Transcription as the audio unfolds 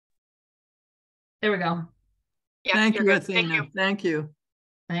There we go. Yeah, Thank you, good. Athena. Thank you.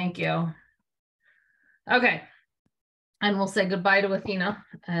 Thank you. Okay. And we'll say goodbye to Athena,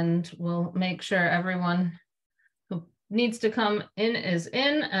 and we'll make sure everyone who needs to come in is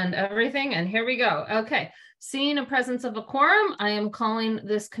in and everything. And here we go. Okay. Seeing a presence of a quorum, I am calling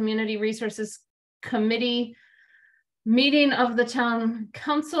this Community Resources Committee meeting of the Town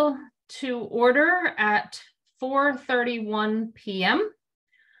Council to order at 4:31 p.m.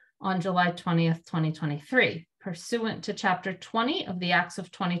 on July 20th, 2023. Pursuant to Chapter 20 of the Acts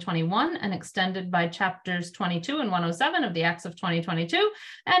of 2021 and extended by Chapters 22 and 107 of the Acts of 2022,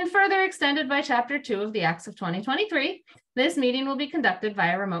 and further extended by Chapter 2 of the Acts of 2023, this meeting will be conducted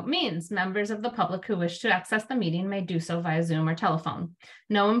via remote means. Members of the public who wish to access the meeting may do so via Zoom or telephone.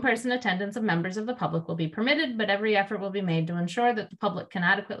 No in-person attendance of members of the public will be permitted, but every effort will be made to ensure that the public can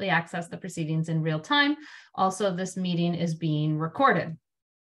adequately access the proceedings in real time. Also, this meeting is being recorded,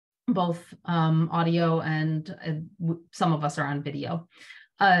 both audio and some of us are on video.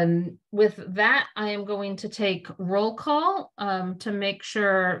 With that, I am going to take roll call to make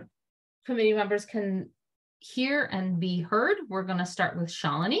sure committee members can hear and be heard. We're going to start with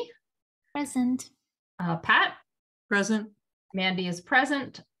Shalini. Present. Pat. Present. Mandy is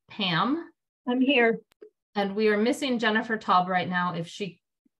present. Pam. I'm here. And we are missing Jennifer Taub right now. If she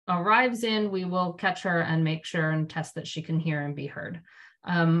arrives in, we will catch her and make sure and test that she can hear and be heard.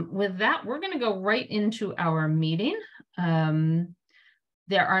 With that, we're going to go right into our meeting.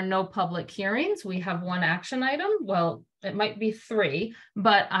 There are no public hearings. We have one action item. Well, it might be three,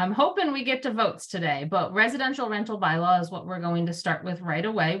 but I'm hoping we get to votes today. But residential rental bylaw is what we're going to start with right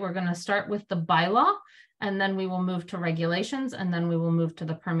away. We're going to start with the bylaw, and then we will move to regulations, and then we will move to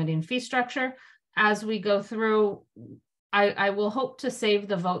the permitting fee structure. As we go through, I will hope to save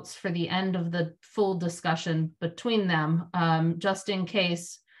the votes for the end of the full discussion between them, just in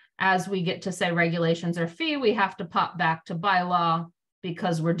case as we get to say regulations or fee, we have to pop back to bylaw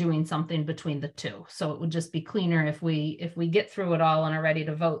because we're doing something between the two. So it would just be cleaner if we get through it all and are ready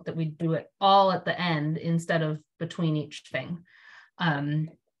to vote, that we do it all at the end instead of between each thing.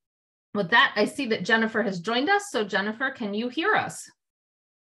 With that, I see that Jennifer has joined us. So Jennifer, can you hear us?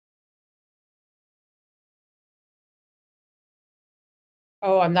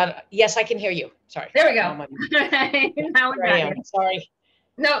 Oh, I'm not. Yes, I can hear you. Sorry. There we go. Now we're got you. Sorry.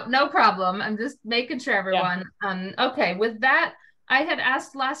 No problem. I'm just making sure everyone. Yeah. Okay, with that, I had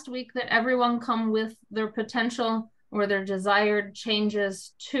asked last week that everyone come with their potential or their desired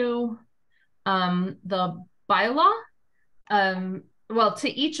changes to the bylaw. Well, to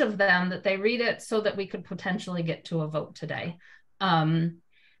each of them, that they read it so that we could potentially get to a vote today.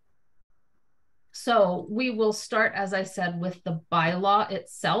 So we will start, as I said, with the bylaw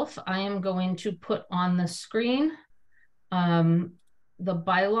itself. I am going to put on the screen the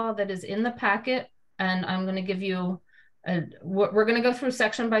bylaw that is in the packet, and I'm going to give you, we're going to go through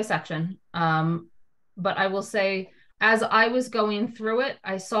section by section. But I will say, as I was going through it,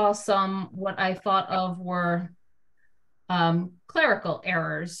 I saw some, what I thought of were clerical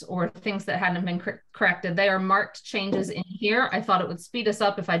errors or things that hadn't been corrected. They are marked changes in here. I thought it would speed us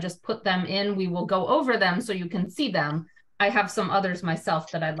up if I just put them in. We will go over them so you can see them. I have some others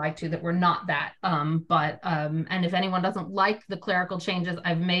myself that I'd like to that were not that. And if anyone doesn't like the clerical changes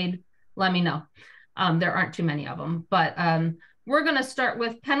I've made, let me know. There aren't too many of them, but we're going to start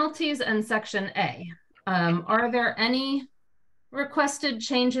with penalties and section A. Are there any requested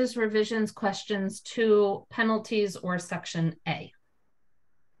changes, revisions, questions to penalties or section A?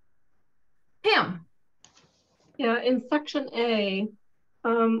 Pam. Yeah, in section A,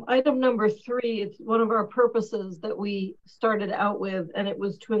 item number 3, it's one of our purposes that we started out with, and it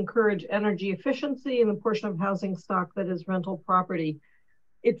was to encourage energy efficiency in the portion of housing stock that is rental property.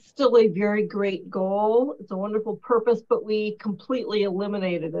 It's still a very great goal. It's a wonderful purpose, but we completely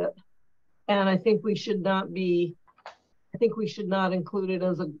eliminated it. And I think we should not include it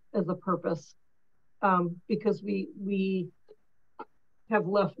as a purpose, because we have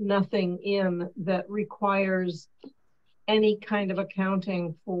left nothing in that requires any kind of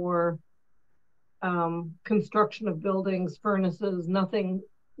accounting for construction of buildings, furnaces. Nothing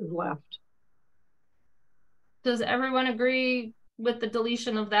is left. Does everyone agree with the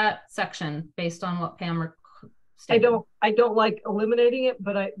deletion of that section based on what Pam stated? I don't like eliminating it,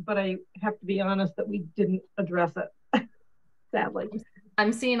 but I have to be honest that we didn't address it. Sadly.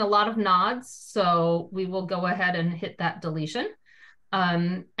 I'm seeing a lot of nods, so we will go ahead and hit that deletion.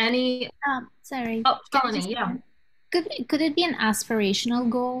 Sorry. Oh, Shalini, yeah. Could it be an aspirational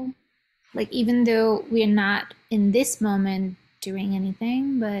goal? Like, even though we're not in this moment doing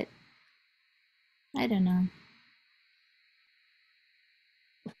anything, but I don't know.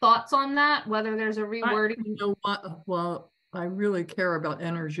 thoughts on that, whether there's a rewording? You know what? Well, I really care about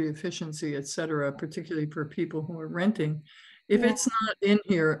energy efficiency, et cetera, particularly for people who are renting. If it's not in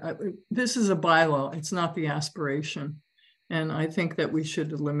here, this is a bylaw, it's not the aspiration. And I think that we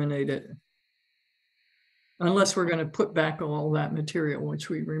should eliminate it. Unless we're going to put back all that material, which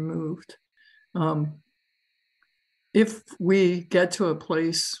we removed. If we get to a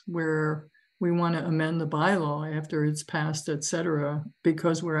place where we want to amend the bylaw after it's passed, et cetera,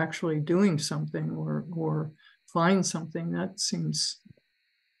 because we're actually doing something or find something, that seems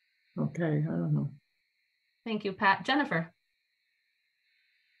okay. I don't know. Thank you, Pat. Jennifer.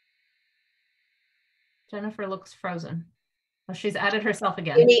 Jennifer looks frozen. Oh, she's added herself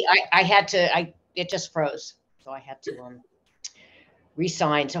again. It just froze. So I had to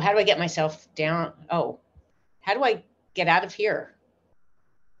re-sign. So how do I get myself down? Oh, how do I get out of here?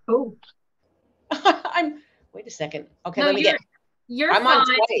 Oh, wait a second. Okay, No, let me get, you're I'm fine. on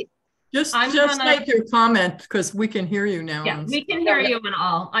twice. Just gonna- make your comment because we can hear you now. Yeah, we can hear you and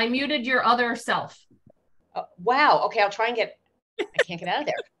all. I muted your other self. Wow. Okay, I'll try and get, I can't get out of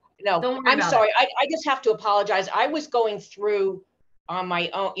there. No, Don't worry I'm about sorry. I just have to apologize. I was going through on my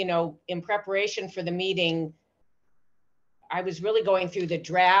own, in preparation for the meeting. I was really going through the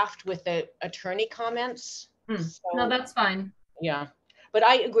draft with the attorney comments. So, No, that's fine. yeah, but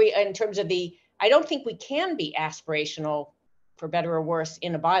I agree in terms of I don't think we can be aspirational, for better or worse,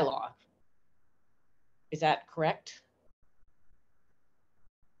 in a bylaw. Is that correct?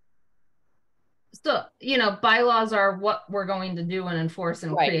 So, bylaws are what we're going to do and enforce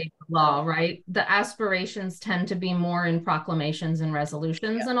and Right. create law, right? The aspirations tend to be more in proclamations and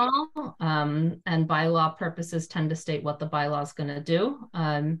resolutions and all. And bylaw purposes tend to state what the bylaw is going to do.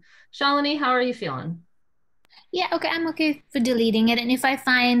 Shalini, how are you feeling? Yeah, okay, I'm okay for deleting it. And if I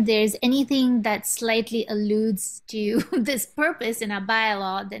find there's anything that slightly alludes to this purpose in our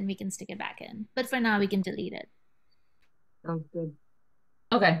bylaw, then we can stick it back in. But for now, we can delete it. sounds good.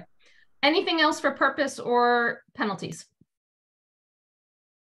 Okay. Anything else for purpose or penalties?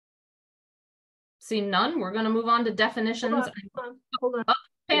 See none. We're going to move on to definitions. Hold on.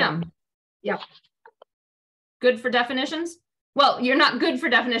 Pam. Yeah. Good for definitions? Well, you're not good for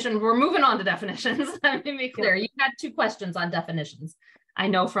definitions. We're moving on to definitions. Let me be clear. You had 2 questions on definitions. I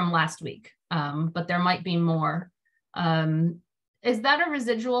know from last week, but there might be more. Is that a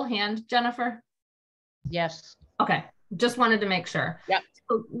residual hand, Jennifer? Yes. Okay. Just wanted to make sure. Yep.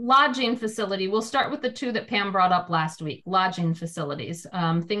 So, lodging facility. We'll start with the 2 that Pam brought up last week. Lodging facilities.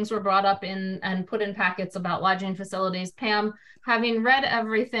 Things were brought up and put in packets about lodging facilities. Pam, having read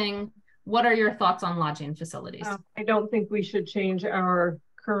everything, what are your thoughts on lodging facilities? I don't think we should change our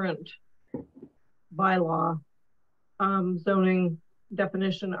current bylaw, zoning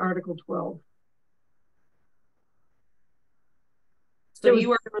definition, Article 12. So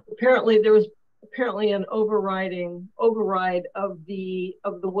there was apparently an override of the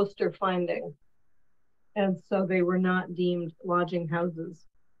Worcester finding, and so they were not deemed lodging houses.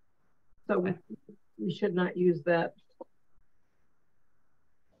 So we should not use that.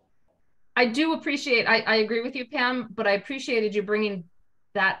 I do appreciate, I agree with you, Pam, but I appreciated you bringing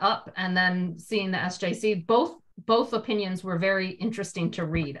that up and then seeing the SJC. Both opinions were very interesting to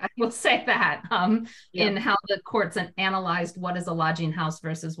read. I will say that in how the courts analyzed what is a lodging house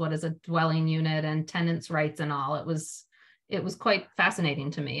versus what is a dwelling unit and tenants' rights and all. It was quite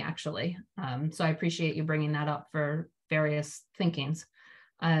fascinating to me, actually. So I appreciate you bringing that up for various thinkings.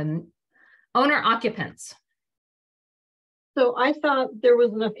 Owner occupants. So I thought there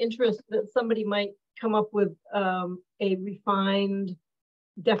was enough interest that somebody might come up with a refined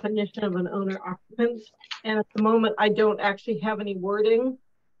definition of an owner occupant. And at the moment, I don't actually have any wording,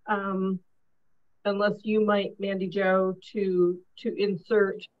 unless you might, Mandy Jo, to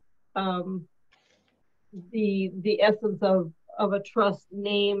insert the essence of a trust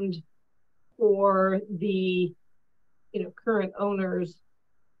named for the current owners,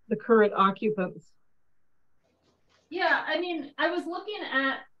 the current occupants. Yeah, I mean, I was looking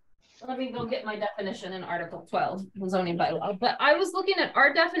at, let me go get my definition in Article 12, the zoning bylaw, but I was looking at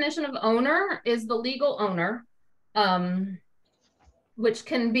our definition of owner is the legal owner, which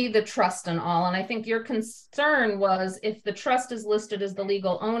can be the trust and all. And I think your concern was if the trust is listed as the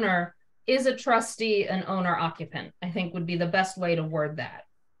legal owner, is a trustee an owner occupant? I think would be the best way to word that,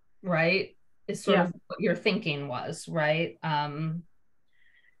 right? Is sort of what your thinking was, right?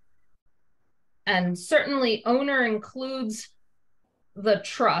 And certainly owner includes the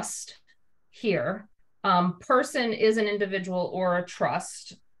trust here. Person is an individual or a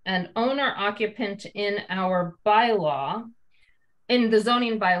trust, and owner occupant in our bylaw in the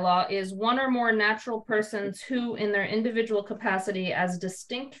zoning bylaw is one or more natural persons who in their individual capacity as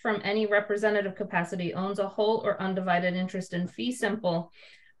distinct from any representative capacity owns a whole or undivided interest in fee simple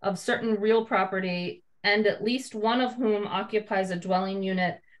of certain real property and at least one of whom occupies a dwelling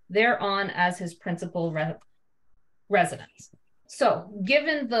unit thereon as his principal residence. So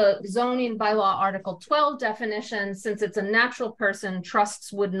given the zoning bylaw Article 12 definition, since it's a natural person,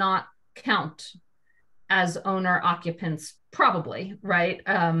 trusts would not count as owner occupants, probably, right?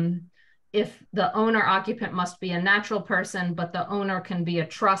 If the owner occupant must be a natural person, but the owner can be a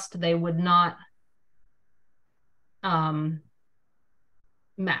trust, they would not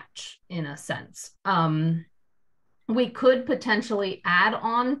match in a sense. We could potentially add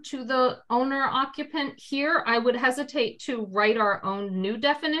on to the owner occupant here. I would hesitate to write our own new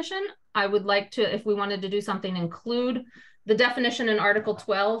definition. I would like to, if we wanted to do something, include the definition in Article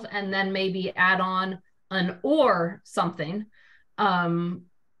 12 and then maybe add on an or something to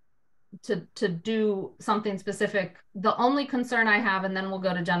do something specific. The only concern I have, and then we'll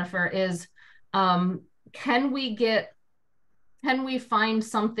go to Jennifer, is can we find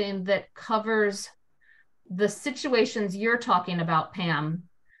something that covers the situations you're talking about, Pam,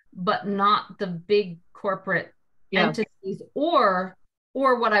 but not the big corporate entities, or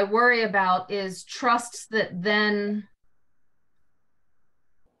what I worry about is trusts that then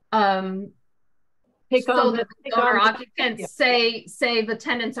Take so on that the take owner on- occupants say the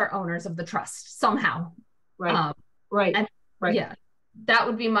tenants are owners of the trust somehow. Right, right, and right. Yeah, that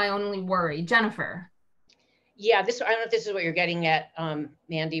would be my only worry. Jennifer. Yeah, I don't know if this is what you're getting at,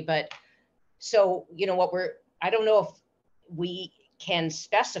 Mandy, but so, you know, I don't know if we can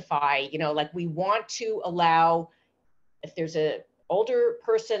specify, you know, like we want to allow, if there's a older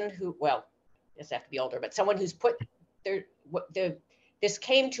person who, well, it doesn't have to be older, but someone who's put this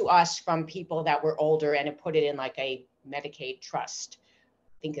came to us from people that were older and have put it in like a Medicaid trust,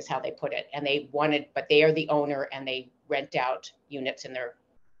 I think is how they put it. And they wanted, but they are the owner and they rent out units in their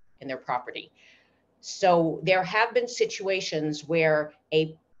property. So there have been situations where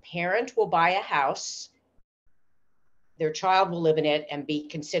a parent will buy a house, their child will live in it and be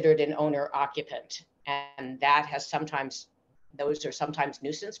considered an owner occupant. And that has sometimes, those are sometimes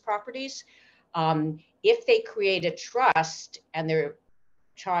nuisance properties. If they create a trust and their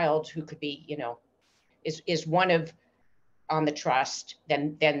child, who could be, you know, is one of on the trust,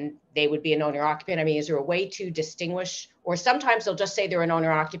 then they would be an owner occupant. I mean, is there a way to distinguish? Or sometimes they'll just say they're an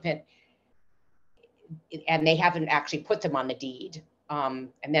owner occupant and they haven't actually put them on the deed. And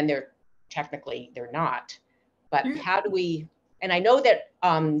then they're not. But how do we, and I know that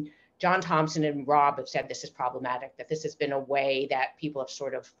John Thompson and Rob have said this is problematic, that this has been a way that people have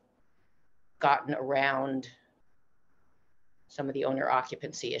sort of gotten around some of the owner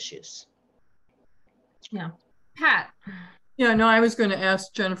occupancy issues. Yeah. Pat. Yeah, no, I was going to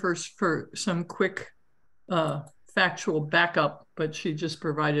ask Jennifer for some quick factual backup, but she just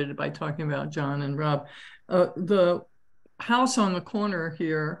provided it by talking about John and Rob. The house on the corner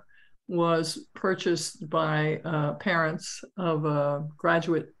here was purchased by parents of a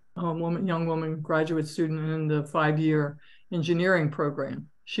young woman, graduate student in the 5-year engineering program.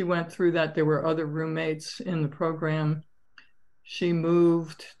 She went through that. There were other roommates in the program. She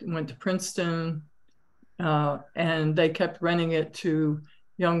moved, went to Princeton, and they kept renting it to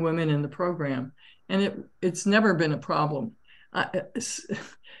young women in the program. And it's never been a problem. I just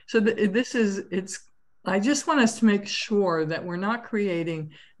want us to make sure that we're not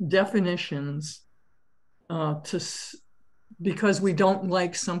creating definitions because we don't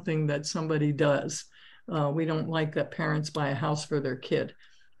like something that somebody does. We don't like that parents buy a house for their kid.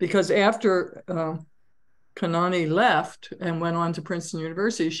 Because after Kanani left and went on to Princeton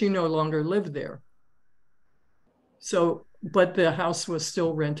University, she no longer lived there. So, but the house was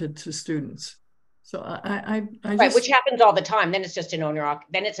still rented to students. So I just, right, which happens all the time. Then it's just an owner,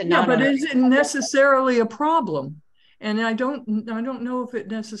 then it's a non-owner. Yeah, but is it necessarily a problem? And I don't know if it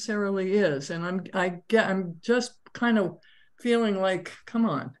necessarily is. And I'm just kind of feeling like, come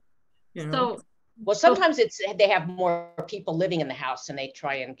on, you know. So, well, sometimes they have more people living in the house and they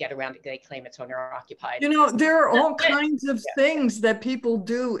try and get around it. They claim it's owner occupied. You know, there are all kinds of things that people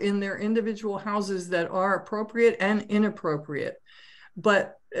do in their individual houses that are appropriate and inappropriate,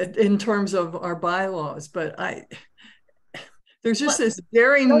 but in terms of our bylaws, but there's just this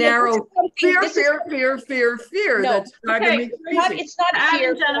very narrow fear that's driving me crazy. It's not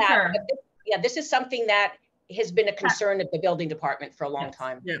fear, Jennifer. This is something that has been a concern of the building department for a long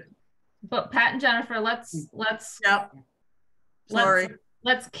time. Yeah. But Pat and Jennifer, let's Sorry.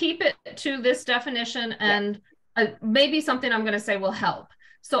 Let's keep it to this definition, and maybe something I'm going to say will help.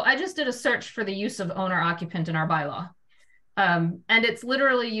 So I just did a search for the use of owner occupant in our bylaw, And it's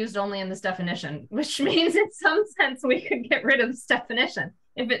literally used only in this definition, which means in some sense we could get rid of this definition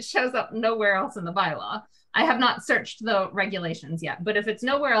if it shows up nowhere else in the bylaw. I have not searched the regulations yet, but if it's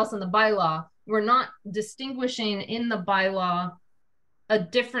nowhere else in the bylaw, we're not distinguishing in the bylaw a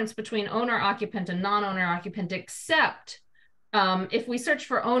difference between owner occupant and non-owner occupant, except if we search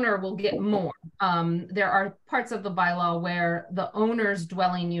for owner, we'll get more. There are parts of the bylaw where the owner's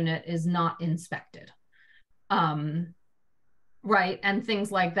dwelling unit is not inspected. Right, and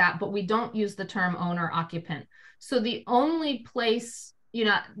things like that, but we don't use the term owner occupant. So the only place, you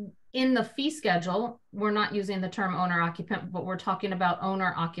know, in the fee schedule, we're not using the term owner occupant, but we're talking about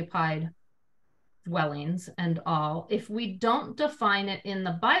owner occupied dwellings and all. If we don't define it in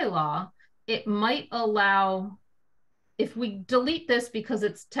the bylaw, it might allow, if we delete this because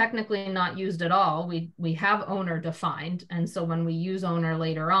it's technically not used at all, we have owner defined, and so when we use owner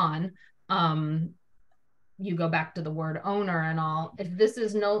later on, you go back to the word owner and all. If this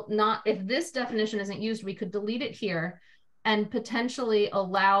is if this definition isn't used, we could delete it here and potentially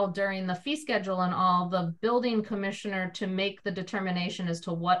allow during the fee schedule and all the building commissioner to make the determination as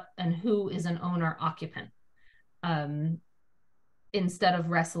to what and who is an owner occupant, instead of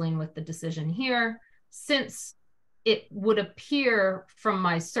wrestling with the decision here, since it would appear from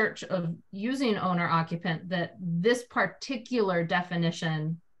my search of using owner occupant that this particular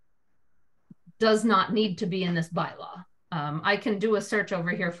definition does not need to be in this bylaw. I can do a search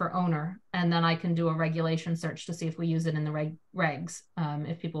over here for owner, and then I can do a regulation search to see if we use it in the regs,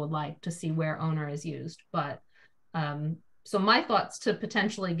 if people would like to see where owner is used. But so my thoughts to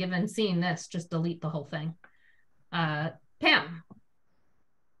potentially, given seeing this, just delete the whole thing. Pam.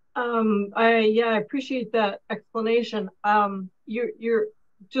 I appreciate that explanation. You're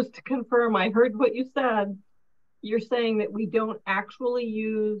just to confirm, I heard what you said. You're saying that we don't actually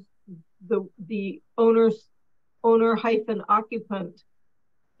use the owner hyphen occupant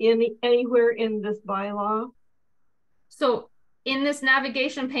anywhere in this bylaw? So in this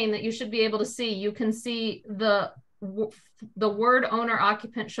navigation pane that you should be able to see, you can see the word owner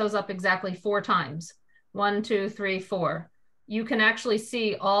occupant shows up exactly 4 times. 1, 2, 3, 4. You can actually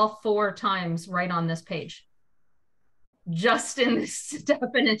see all 4 times right on this page, just in this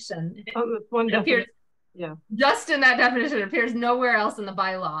definition. That's one definition. Yeah. Just in that definition, it appears nowhere else in the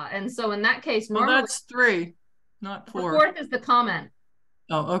bylaw. And so in that case, normally that's 3, not 4. The 4th is the comment.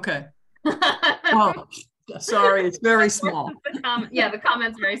 Oh, okay. Oh, sorry, it's very small. The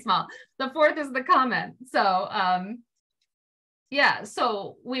comment's very small. The 4th is the comment. So yeah,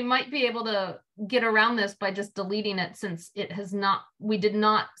 so we might be able to get around this by just deleting it, since it has not, we did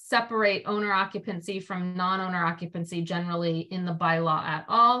not separate owner occupancy from non-owner occupancy generally in the bylaw at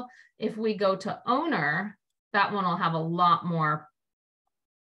all. If we go to owner, that one will have a lot more.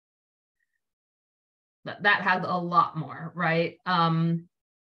 That has a lot more, right?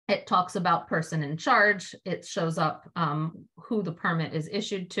 It talks about person in charge. It shows up who the permit is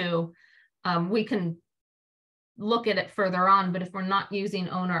issued to. We can look at it further on, but if we're not using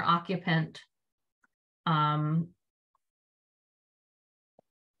owner occupant,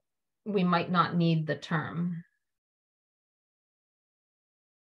 we might not need the term.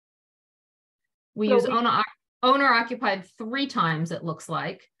 We use owner occupied 3 times, it looks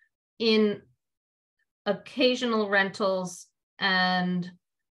like, in occasional rentals. And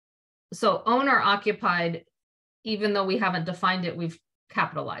so owner occupied, even though we haven't defined it, we've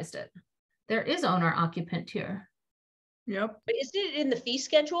capitalized it. There is owner occupant here. Yep. But isn't it in the fee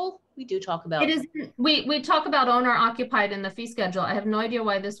schedule? We do talk about it. Is we talk about owner occupied in the fee schedule. I have no idea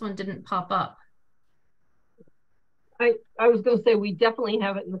why this one didn't pop up. I was going to say we definitely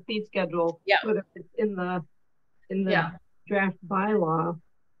have it in the fee schedule. Yeah. Whether it's in the draft bylaw.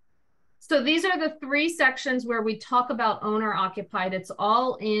 So these are the 3 sections where we talk about owner occupied. It's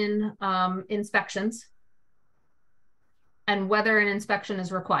all in inspections and whether an inspection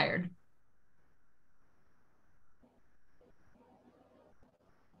is required.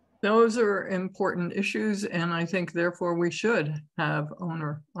 Those are important issues, and I think therefore we should have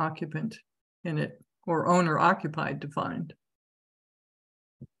owner occupant in it, or owner occupied defined.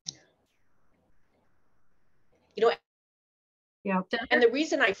 You know, yeah. And the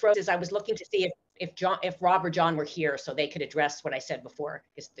reason I froze is I was looking to see if Rob or John were here so they could address what I said before,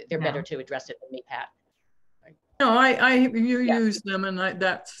 because they're better to address it than me, Pat. No, you use them, and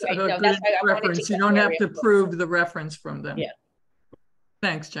that's right. a No, good reference. You don't have to prove the reference from them. Yeah.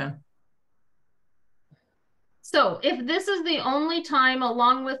 Thanks, Jen. So if this is the only time,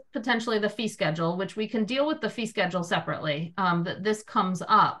 along with potentially the fee schedule, which we can deal with the fee schedule separately, that this comes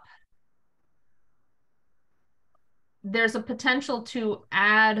up, there's a potential to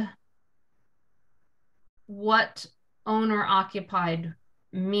add what owner occupied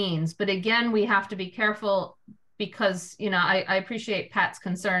means. But again, we have to be careful because, you know, I appreciate Pat's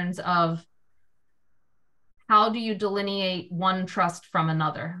concerns of how do you delineate one trust from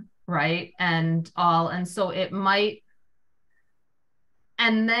another, right? And so it might,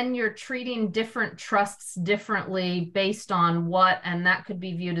 and then you're treating different trusts differently based on what, and that could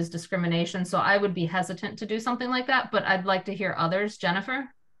be viewed as discrimination. So I would be hesitant to do something like that, but I'd like to hear others. Jennifer?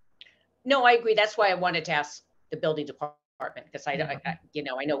 No, I agree. That's why I wanted to ask the building department, because I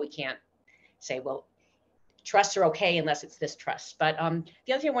know we can't say, well, trusts are okay unless it's this trust. But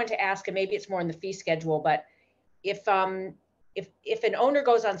the other thing I wanted to ask, and maybe it's more in the fee schedule, but if an owner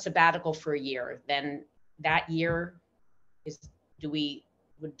goes on sabbatical for a year, then that year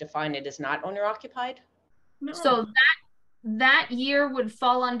would define it as not owner occupied? No. So that year would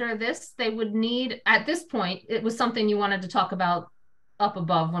fall under this. They would need, at this point, it was something you wanted to talk about up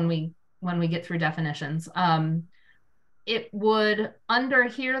above when we get through definitions. It would, under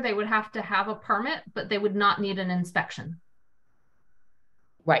here, they would have to have a permit, but they would not need an inspection.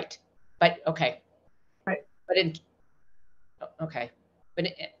 Right. But okay. Right. But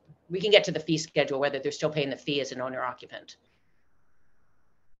we can get to the fee schedule, whether they're still paying the fee as an owner occupant.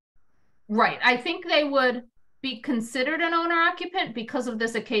 Right. I think they would be considered an owner occupant because of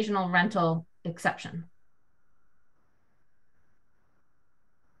this occasional rental exception.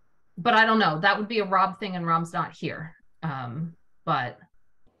 But I don't know. That would be a Rob thing, and Rob's not here. But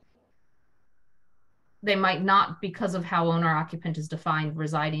they might not, because of how owner occupant is defined,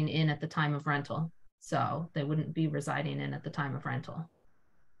 residing in at the time of rental. So they wouldn't be residing in at the time of rental.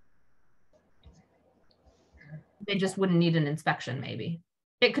 They just wouldn't need an inspection, maybe.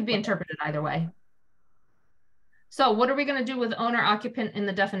 It could be interpreted either way. So what are we going to do with owner occupant in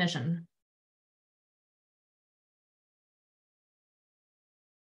the definition?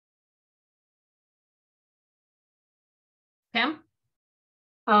 Pam?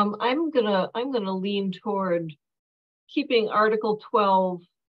 I'm gonna lean toward keeping Article 12,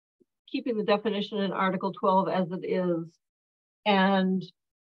 keeping the definition in Article 12 as it is, and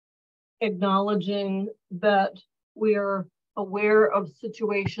acknowledging that we are aware of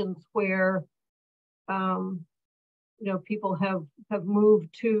situations where people have moved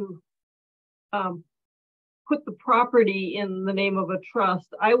to put the property in the name of a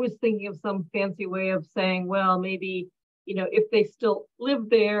trust. I was thinking of some fancy way of saying, well, maybe, if they still live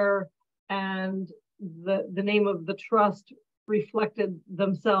there and the name of the trust reflected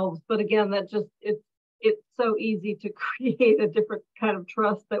themselves. But again, that just, it's so easy to create a different kind of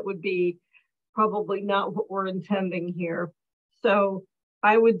trust that would be probably not what we're intending here. So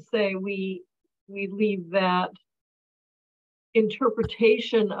I would say we leave that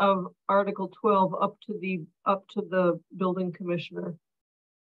interpretation of Article 12 up to the building commissioner.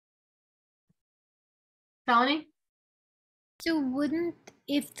 Felony? So wouldn't,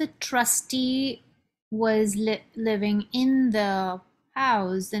 if the trustee was living in the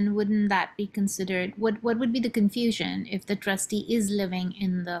house, then wouldn't that be considered, what would be the confusion if the trustee is living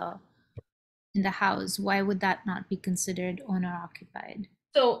in the house? Why would that not be considered owner occupied?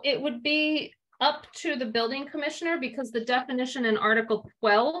 So it would be up to the building commissioner, because the definition in Article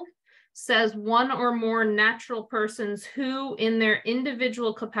 12 says one or more natural persons who in their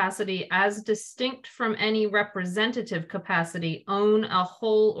individual capacity as distinct from any representative capacity own a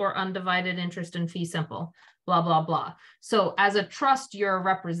whole or undivided interest in fee simple, blah, blah, blah. So as a trust, you're a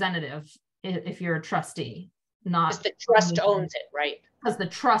representative if you're a trustee, not— because the trust owns it, right? Because the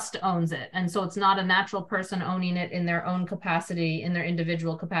trust owns it. And so it's not a natural person owning it in their own capacity, in their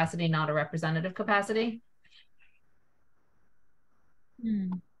individual capacity, not a representative capacity.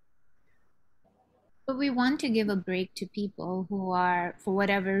 But we want to give a break to people who are, for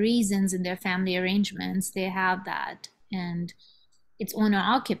whatever reasons in their family arrangements, they have that, and it's owner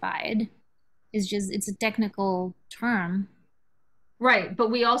occupied. It's a technical term. Right, but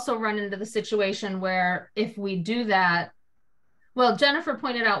we also run into the situation where if we do that, well, Jennifer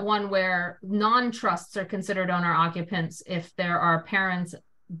pointed out one where non-trusts are considered owner occupants if there are parents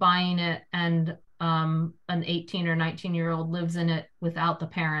buying it and an 18 or 19-year-old lives in it without the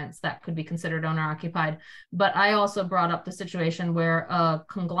parents, that could be considered owner occupied. But I also brought up the situation where a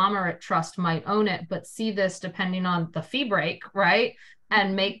conglomerate trust might own it, but see this depending on the fee break, right?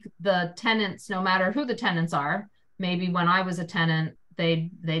 And make the tenants, no matter who the tenants are, maybe when I was a tenant,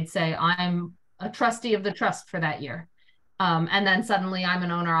 they'd say, I'm a trustee of the trust for that year. And then suddenly I'm an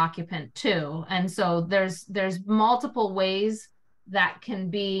owner occupant too. And so there's multiple ways that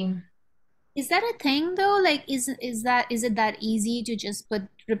can be. Is that a thing though? Like, is it that easy to just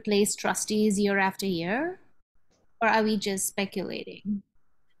replace trustees year after year? Or are we just speculating?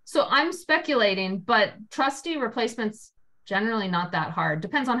 So I'm speculating, but trustee replacements generally not that hard.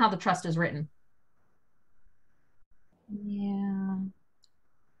 Depends on how the trust is written. Yeah.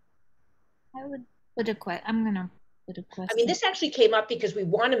 I would put a question. I'm gonna put a question. I mean, this actually came up because we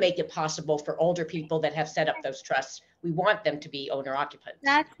want to make it possible for older people that have set up those trusts. We want them to be owner occupants.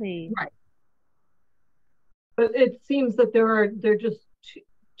 Exactly. Right. But it seems that there are just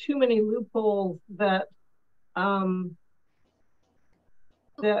too many loopholes that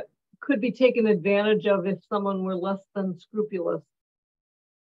that could be taken advantage of if someone were less than scrupulous.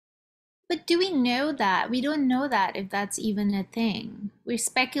 But do we know that? We don't know that if that's even a thing. We're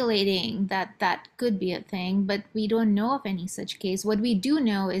speculating that that could be a thing, but we don't know of any such case. What we do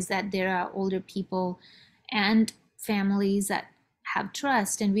know is that there are older people and families that have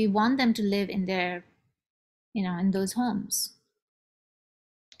trust, and we want them to live in their, in those homes.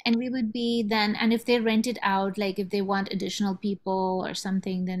 And we would be then, and if they rent it out, like if they want additional people or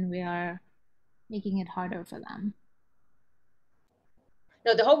something, then we are making it harder for them.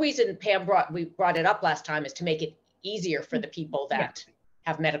 No, the whole reason Pam we brought it up last time is to make it easier for the people that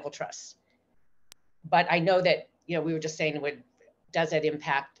have medical trusts. But I know that, we were just saying, does that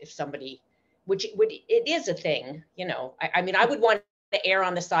impact if somebody, it is a thing, I mean, I would want to err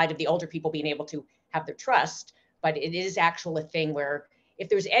on the side of the older people being able to have their trust, but it is actual a thing where if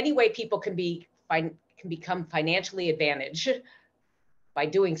there's any way people can become financially advantaged by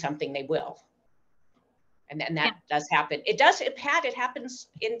doing something, they will. And that does happen. It does, Pat, it happens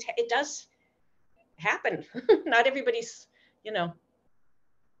it does happen. Not everybody's,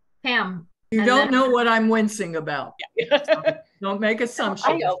 Pam. You don't know what I'm wincing about. So don't make assumptions.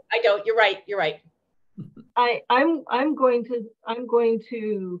 I don't. You're right. I'm going to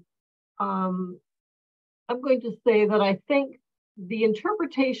say that I think the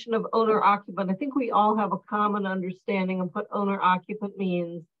interpretation of owner occupant, I think we all have a common understanding of what owner occupant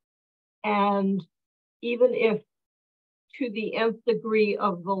means. And even if to the nth degree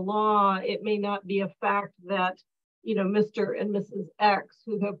of the law, it may not be a fact that, Mr. and Mrs. X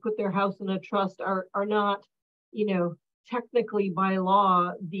who have put their house in a trust are not, technically by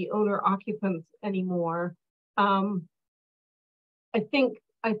law, the owner occupants anymore. I think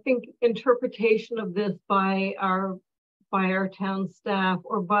interpretation of this by our town staff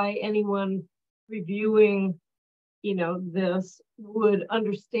or by anyone reviewing this would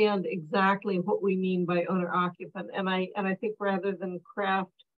understand exactly what we mean by owner occupant. And I think rather than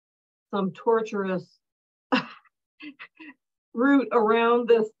craft some torturous route around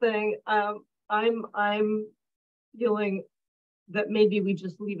this thing, I'm feeling that maybe we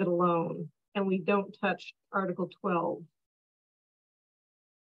just leave it alone and we don't touch Article 12.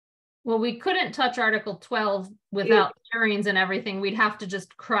 Well, we couldn't touch Article 12 without hearings and everything. We'd have to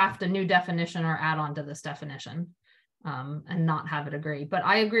just craft a new definition or add on to this definition. And not have it agree. But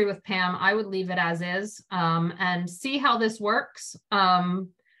I agree with Pam. I would leave it as is and see how this works.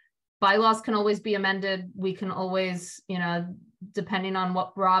 Bylaws can always be amended. We can always, depending on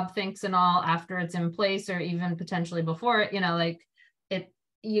what Rob thinks and all after it's in place or even potentially before it,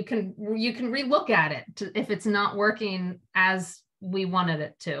 you can relook at it if it's not working as we wanted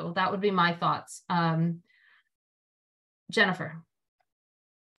it to. That would be my thoughts. Jennifer.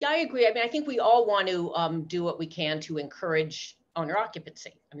 Yeah, I agree. I mean, I think we all want to do what we can to encourage owner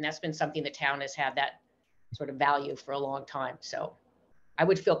occupancy. I mean, that's been something the town has had that sort of value for a long time. So I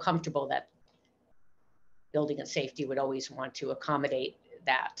would feel comfortable that building and safety would always want to accommodate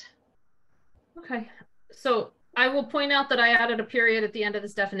that. Okay, so I will point out that I added a period at the end of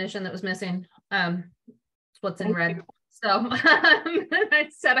this definition that was missing. It's what's in red. So I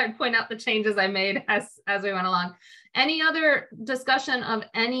said I'd point out the changes I made as we went along. Any other discussion of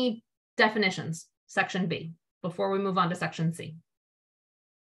any definitions, section B, before we move on to section C?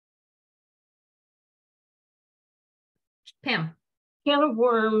 Pam. Can of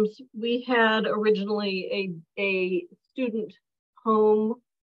worms, we had originally a student home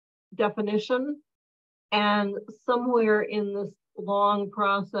definition, and somewhere in this long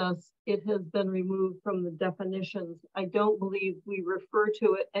process, it has been removed from the definitions. I don't believe we refer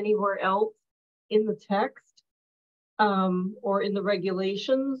to it anywhere else in the text or in the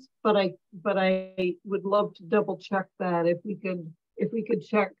regulations, but I would love to double check that if we could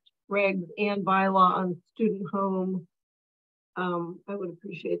check regs and bylaw on student home. I would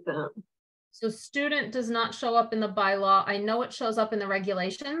appreciate that. So student does not show up in the bylaw. I know it shows up in the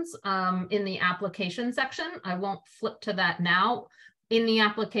regulations in the application section. I won't flip to that now. In the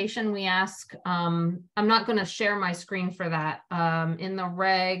application, we ask, I'm not going to share my screen for that. In the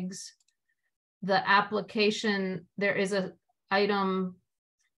regs, the application, there is a item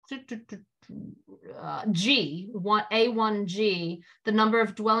A1G, the number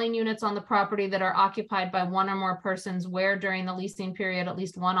of dwelling units on the property that are occupied by one or more persons where during the leasing period at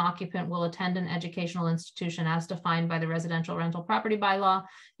least one occupant will attend an educational institution as defined by the residential rental property bylaw,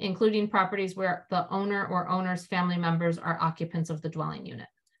 including properties where the owner or owner's family members are occupants of the dwelling unit.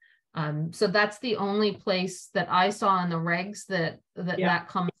 So that's the only place that I saw in the regs that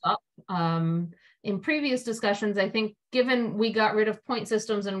comes up. In previous discussions, I think given we got rid of point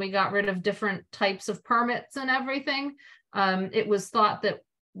systems and we got rid of different types of permits and everything, it was thought that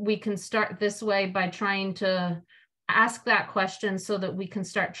we can start this way by trying to ask that question so that we can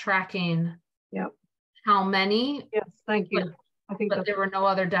start tracking how many. Yes, thank you. I think but there were no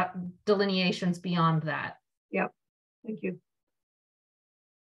other delineations beyond that. Yep, thank you.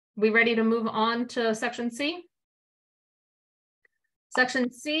 We ready to move on to section C?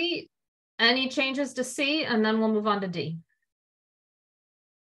 Section C, any changes to C, and then we'll move on to D.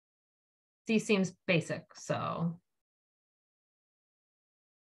 C seems basic, so.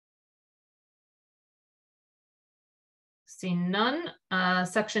 See none.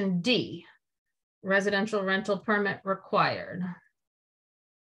 Section D, residential rental permit required.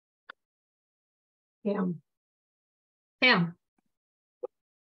 Pam.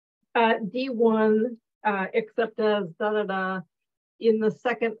 D1, except as in the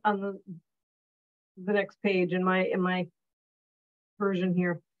second on the next page in my version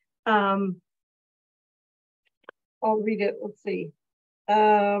here. I'll read it. Let's see.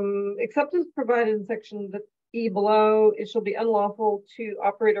 Except as provided in section E below, it shall be unlawful to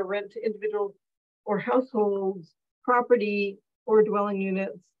operate or rent to individuals or households property or dwelling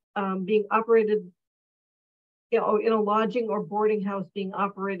units being operated in a lodging or boarding house being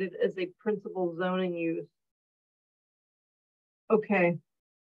operated as a principal zoning use. Okay.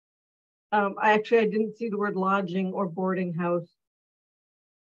 I didn't see the word lodging or boarding house.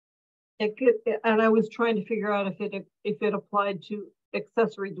 And I was trying to figure out if it applied to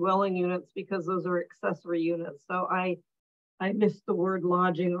accessory dwelling units because those are accessory units. So I missed the word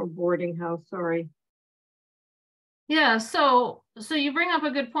lodging or boarding house, sorry. Yeah, so you bring up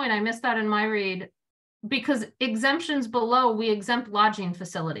a good point. I missed that in my read because exemptions below, we exempt lodging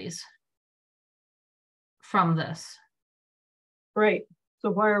facilities from this. Right.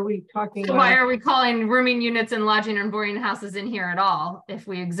 So why are we talking about? Why are we calling rooming units and lodging and boarding houses in here at all if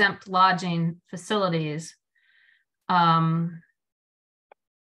we exempt lodging facilities? And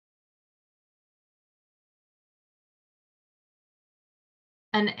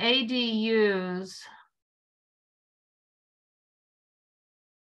ADUs.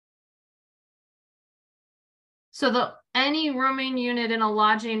 So any rooming unit in a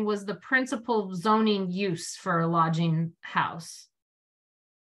lodging was the principal zoning use for a lodging house.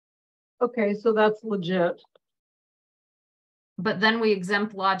 Okay, so that's legit. But then we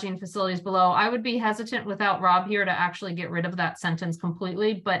exempt lodging facilities below. I would be hesitant without Rob here to actually get rid of that sentence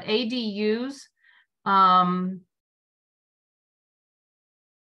completely, but ADUs,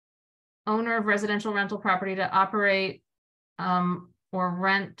 owner of residential rental property to operate or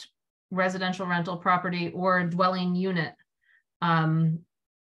rent residential rental property or dwelling unit. So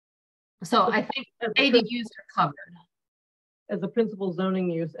I think ADUs are covered. As a principal zoning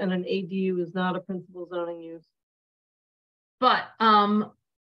use, and an ADU is not a principal zoning use. But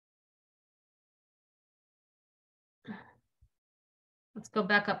let's go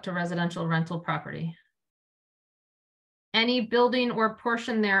back up to residential rental property. Any building or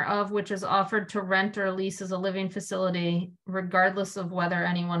portion thereof which is offered to rent or lease as a living facility, regardless of whether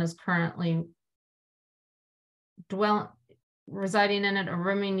anyone is currently residing in it. A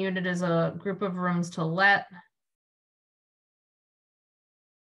rooming unit is a group of rooms to let.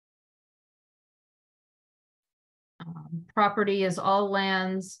 Property is all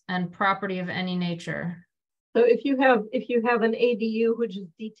lands and property of any nature. So if you have an ADU which is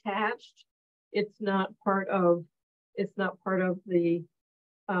detached, it's not part of the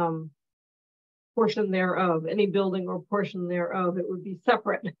portion thereof. Any building or portion thereof, it would be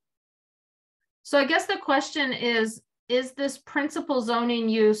separate. So I guess the question is this principal zoning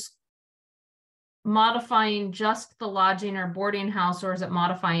use modifying just the lodging or boarding house, or is it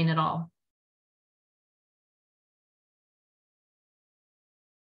modifying it all?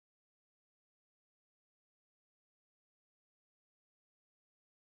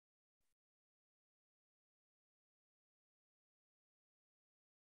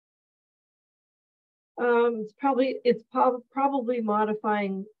 It's probably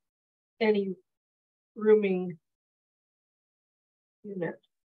modifying any rooming unit.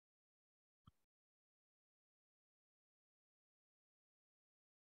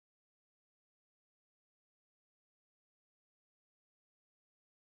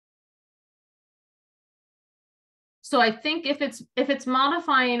 So I think if it's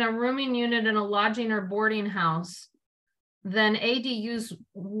modifying a rooming unit in a lodging or boarding house, then ADUs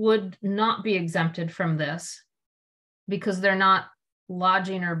would not be exempted from this because they're not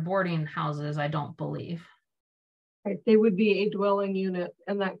lodging or boarding houses, I don't believe. Right, they would be a dwelling unit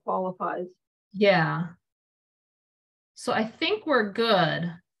and that qualifies. Yeah. So I think we're good.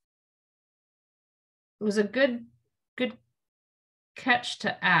 It was a good catch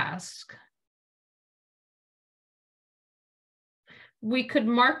to ask. We could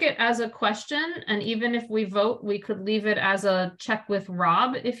mark it as a question, and even if we vote, we could leave it as a check with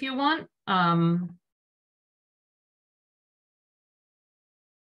Rob if you want.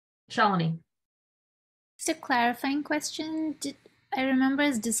 Shalini. Just a clarifying question. I remember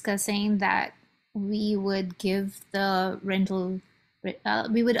us discussing that we would give the rental,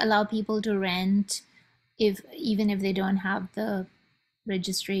 we would allow people to rent even if they don't have the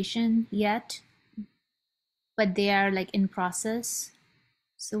registration yet, but they are like in process.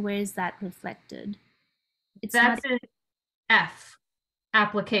 So where is that reflected? It's That's not in F,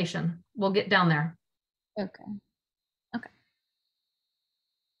 application. We'll get down there. okay. Okay.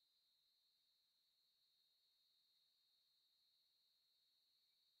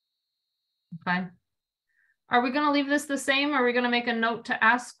 Okay. Are we going to leave this the same? Are we going to make a note to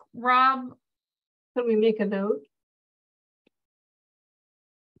ask Rob? Can we make a note?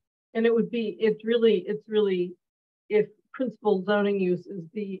 And it would be, it's really if principal zoning use is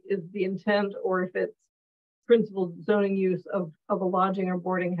the intent, or if it's principal zoning use of a lodging or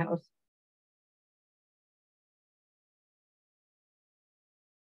boarding house.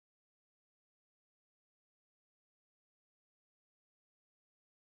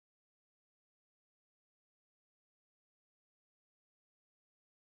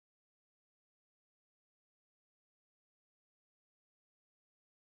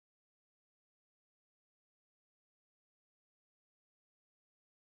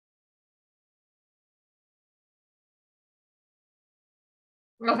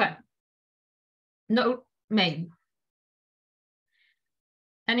 Okay. Note made.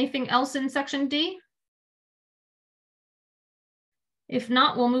 Anything else in section D? If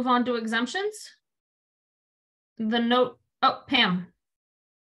not, we'll move on to exemptions. The note, oh, Pam.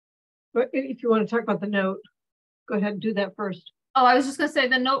 But if you want to talk about the note, go ahead and do that first. Oh, I was just gonna say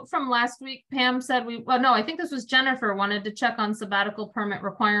the note from last week, Pam said well, no, I think this was Jennifer wanted to check on sabbatical permit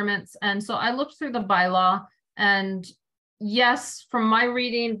requirements. And so I looked through the bylaw, and yes, from my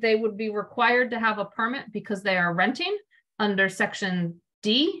reading, they would be required to have a permit because they are renting under section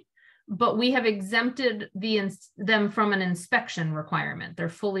D, but we have exempted them from an inspection requirement. They're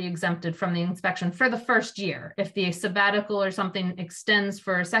fully exempted from the inspection for the first year. If the sabbatical or something extends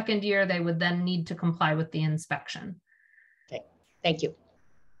for a second year, they would then need to comply with the inspection. Okay, thank you.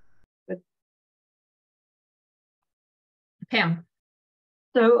 Pam.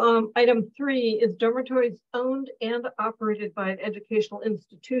 So item 3 is dormitories owned and operated by an educational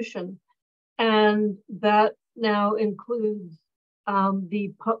institution. And that now includes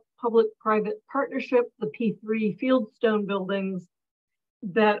the public-private partnership, the P3 Fieldstone buildings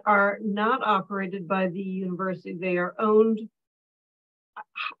that are not operated by the university. They are owned.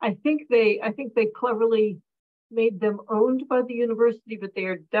 I think they cleverly made them owned by the university, but they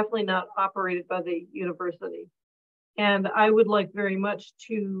are definitely not operated by the university. And I would like very much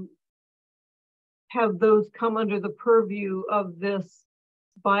to have those come under the purview of this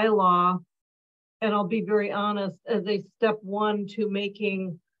bylaw. And I'll be very honest, as a step 1 to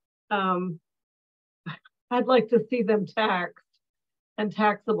making, I'd like to see them taxed and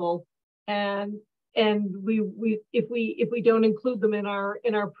taxable. And if we don't include them in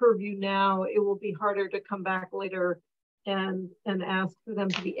our purview now, it will be harder to come back later and ask for them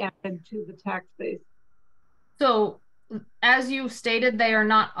to be added to the tax base. So as you stated, they are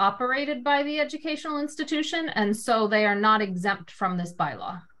not operated by the educational institution, and so they are not exempt from this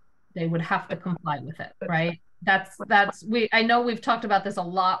bylaw. They would have to comply with it, right? I know we've talked about this a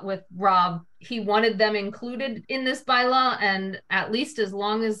lot with Rob. He wanted them included in this bylaw, and at least as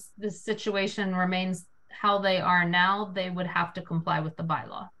long as the situation remains how they are now, they would have to comply with the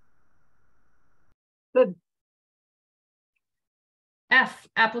bylaw. Good. F,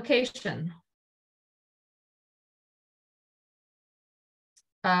 application.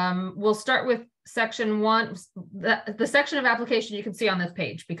 We'll start with section 1. The section of application you can see on this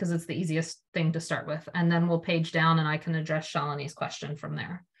page because it's the easiest thing to start with. And then we'll page down and I can address Shalini's question from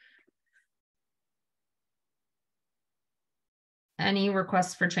there. Any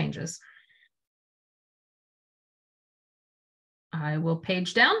requests for changes? I will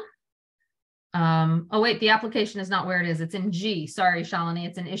page down. Oh wait, the application is not where it is. It's in G. Sorry, Shalini,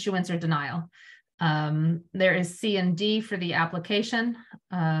 it's in issuance or denial. There is C and D for the application.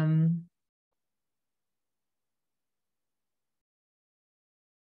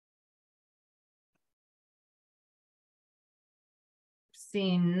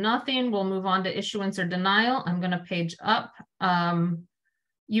 Seeing nothing, we'll move on to issuance or denial. I'm going to page up.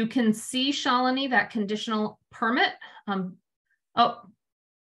 You can see, Shalini, that conditional permit.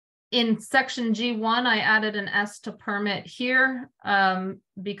 In section G1, I added an S to permit here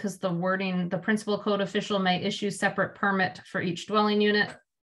because the wording, the principal code official may issue separate permit for each dwelling unit.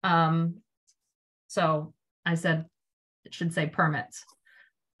 So I said it should say permits.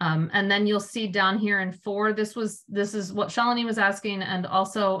 And then you'll see down here in 4, this is what Shalini was asking, and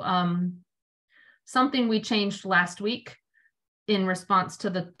also something we changed last week in response to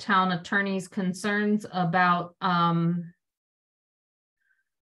the town attorney's concerns about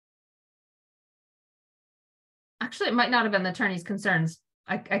actually, it might not have been the attorney's concerns.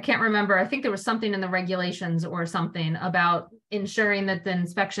 I can't remember. I think there was something in the regulations or something about ensuring that the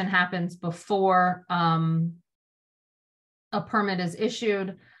inspection happens before a permit is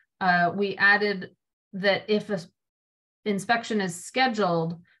issued. We added that if an inspection is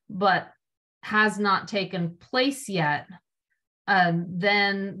scheduled but has not taken place yet,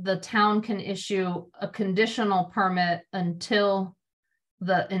 then the town can issue a conditional permit until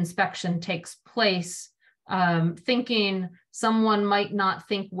the inspection takes place, thinking someone might not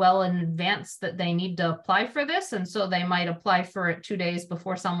think well in advance that they need to apply for this, and so they might apply for it 2 days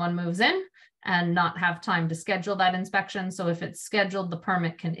before someone moves in and not have time to schedule that inspection. So if it's scheduled, the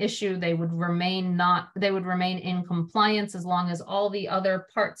permit can issue. They would remain in compliance as long as all the other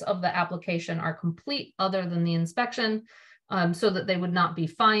parts of the application are complete other than the inspection, so that they would not be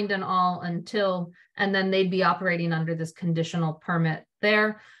fined and all until, and then they'd be operating under this conditional permit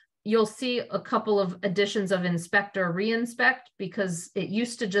there. You'll see a couple of additions of inspect or re-inspect, because it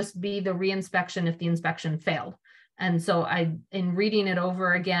used to just be the re-inspection if the inspection failed. And so in reading it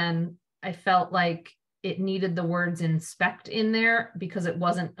over again, I felt like it needed the words inspect in there because it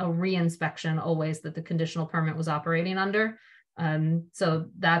wasn't a re-inspection always that the conditional permit was operating under. So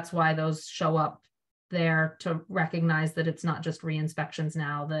that's why those show up there, to recognize that it's not just re-inspections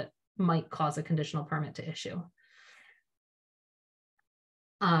now that might cause a conditional permit to issue.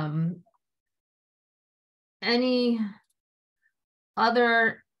 Any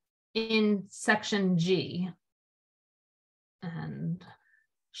other in section G? And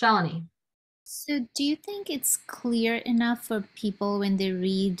Shalini. So do you think it's clear enough for people when they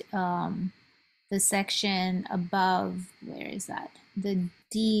read the section above, where is that? The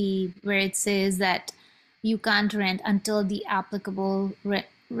D, where it says that you can't rent until the applicable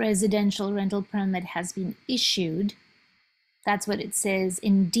residential rental permit has been issued. That's what it says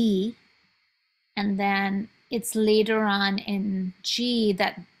in D. And then it's later on in G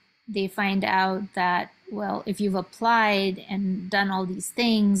that they find out that, well, if you've applied and done all these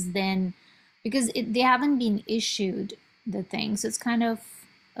things, then because they haven't been issued the thing. So it's kind of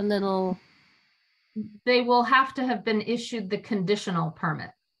a little. They will have to have been issued the conditional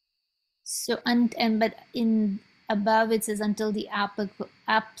permit. So, but in above it says until the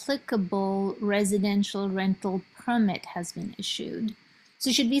applicable residential rental permit has been issued.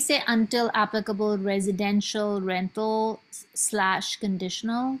 So should we say until applicable residential rental /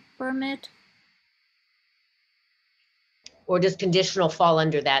 conditional permit? Or does conditional fall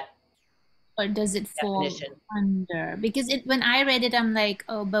under that? Or does it fall definition? Under? Because when I read it, I'm like,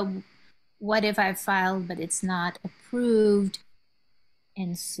 oh, but what if I filed but it's not approved?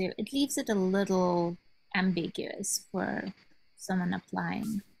 And so it leaves it a little ambiguous for someone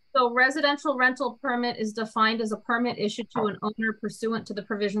applying. So residential rental permit is defined as a permit issued to an owner pursuant to the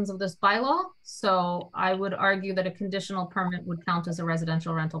provisions of this bylaw. So I would argue that a conditional permit would count as a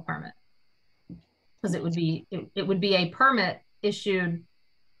residential rental permit, because it would be a permit issued.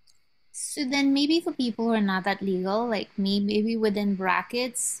 So then maybe for people who are not that legal, like me, maybe within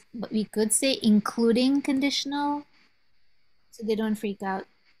brackets, but we could say including conditional, so they don't freak out.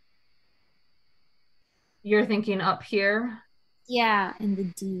 You're thinking up here? Yeah, in the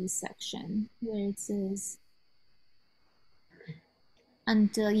D section where it says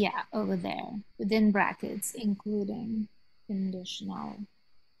until, yeah, over there, within brackets, including conditional.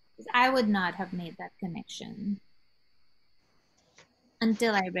 I would not have made that connection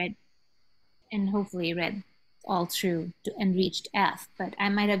until I read, and hopefully read all through and reached F, but I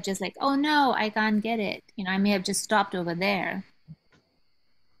might have just like, oh no, I can't get it. You know, I may have just stopped over there.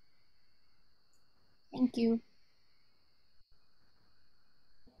 Thank you.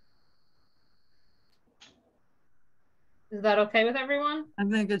 Is that okay with everyone? I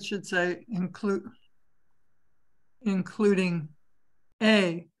think it should say including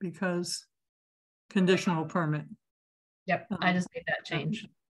A, because conditional permit. Yep, I just made that change.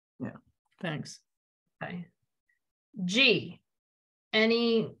 Yeah, thanks. Okay. G,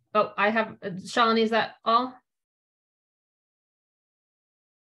 oh, I have, Shalini, is that all?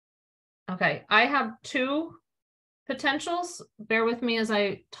 Okay, I have two potentials. Bear with me as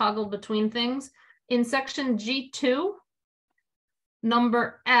I toggle between things. In section G2,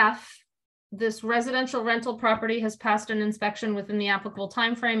 number F, this residential rental property has passed an inspection within the applicable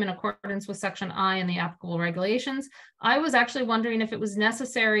time frame in accordance with section I and the applicable regulations. I was actually wondering if it was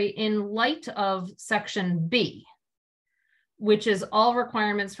necessary in light of section B, which is all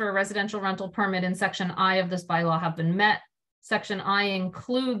requirements for a residential rental permit in section I of this bylaw have been met. Section I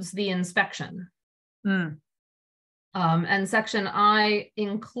includes the inspection. And section I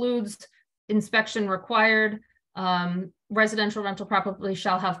includes inspection required. Residential rental property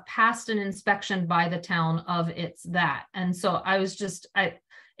shall have passed an inspection by the town of its that. And so I was just,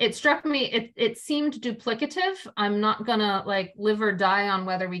 it struck me, it seemed duplicative. I'm not gonna like live or die on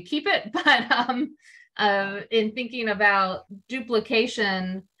whether we keep it, but in thinking about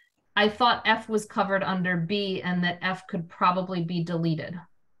duplication, I thought F was covered under B and that F could probably be deleted.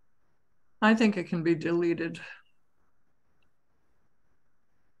 I think it can be deleted.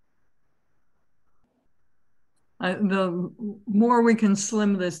 The more we can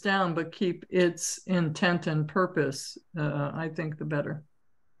slim this down, but keep its intent and purpose, I think the better.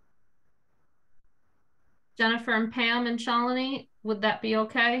 Jennifer and Pam and Shalini, would that be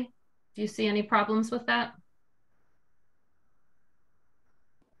okay? Do you see any problems with that?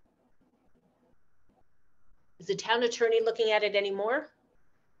 Is the town attorney looking at it anymore?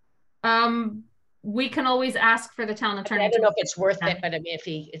 We can always ask for the town attorney. I don't know if it's worth it, but I mean, if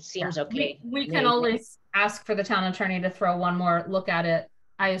it seems okay. We can always ask for the town attorney to throw one more look at it.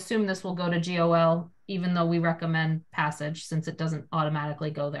 I assume this will go to GOL, even though we recommend passage since it doesn't automatically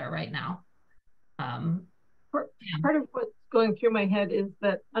go there right now. Part of what's going through my head is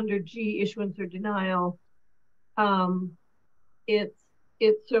that under G, issuance or denial, it's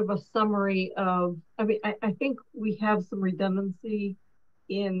sort of a summary of, I mean, I think we have some redundancy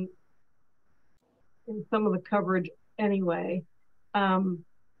in some of the coverage anyway. But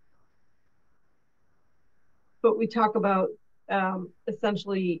we talk about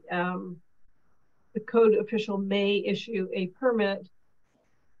essentially the code official may issue a permit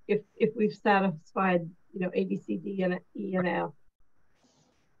if we've satisfied, you know, A, B, C, D, and E, and F.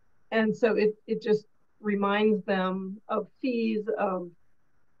 And so it just reminds them of fees, of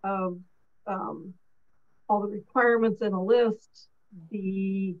all the requirements in a list,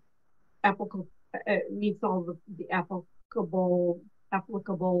 the applicable meets all the applicable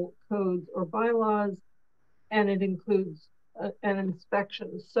codes or bylaws, and it includes an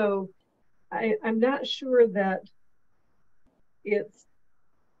inspection. So I'm not sure that it's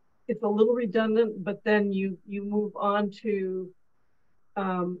a little redundant, but then you move on to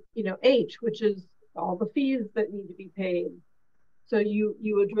you know, H, which is all the fees that need to be paid. So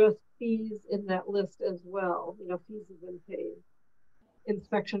you address fees in that list as well. You know, fees have been paid.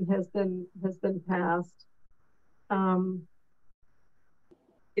 Inspection has been passed.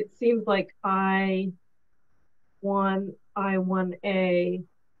 It seems like I1A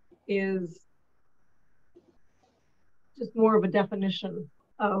is just more of a definition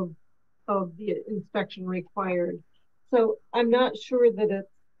of the inspection required. So I'm not sure that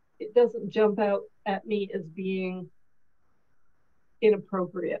it doesn't jump out at me as being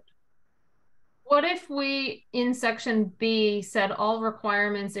inappropriate. What if we, in section B, said all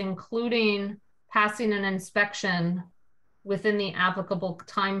requirements, including passing an inspection within the applicable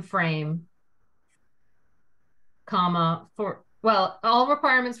time frame, comma, all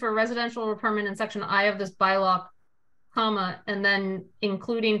requirements for residential permit in section I of this bylaw, comma, and then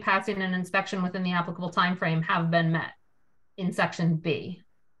including passing an inspection within the applicable time frame have been met in section B.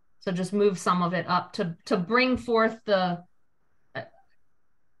 So just move some of it up to bring forth the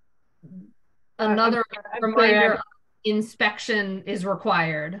another reminder of inspection is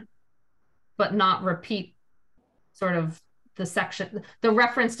required, but not repeat sort of the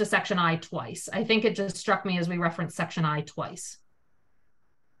reference to section I twice. I think it just struck me as we referenced section I twice.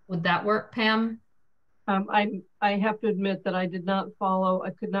 Would that work, Pam? I have to admit that I did not follow. I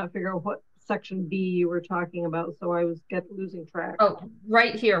could not figure out what section B you were talking about, so I was losing track. Oh,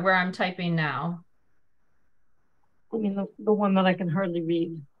 right here where I'm typing now. I mean the one that I can hardly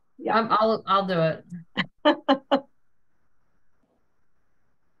read. Yeah, I'll do it.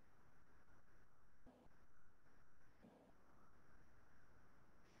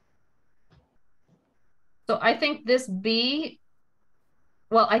 So I think this B,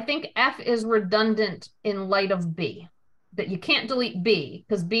 well, I think F is redundant in light of B. that you can't delete B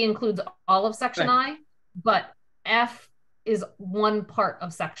because B includes all of section I, but F is one part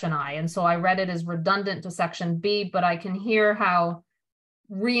of section I. And so I read it as redundant to section B, but I can hear how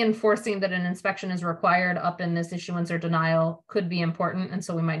reinforcing that an inspection is required up in this issuance or denial could be important. And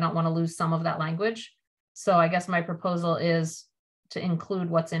so we might not want to lose some of that language. So I guess my proposal is to include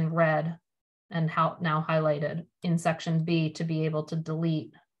what's in red and how now highlighted in section B to be able to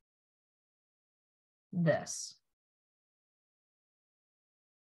delete this.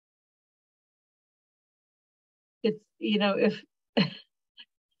 It's, you know,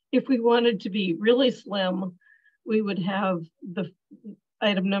 if we wanted to be really slim, we would have the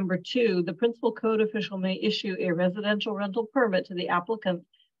item number 2, the principal code official may issue a residential rental permit to the applicant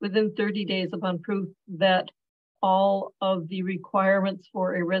within 30 days upon proof that all of the requirements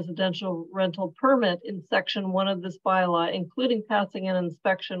for a residential rental permit in section 1 of this bylaw, including passing an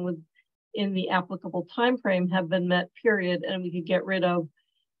inspection within the applicable time frame, have been met, period. And we could get rid of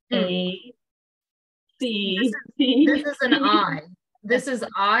A, C. This is an I. This is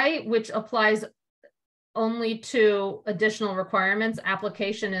I, which applies only to additional requirements.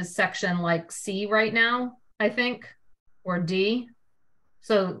 Application is section like C right now, I think, or D.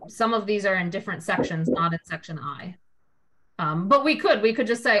 So some of these are in different sections, not in section I. But we could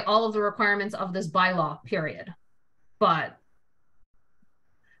just say all of the requirements of this bylaw, period. But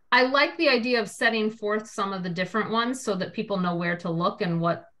I like the idea of setting forth some of the different ones so that people know where to look and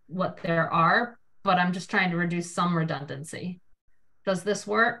what there are, but I'm just trying to reduce some redundancy. Does this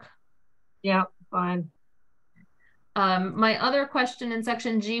work? Yeah, fine. My other question in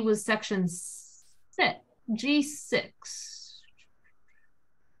section G was section G6.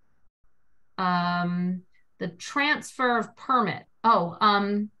 The transfer of permit.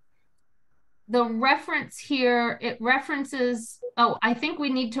 The reference here, it references, I think we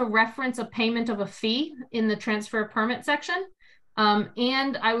need to reference a payment of a fee in the transfer of permit section.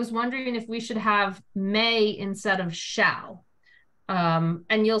 And I was wondering if we should have may instead of shall.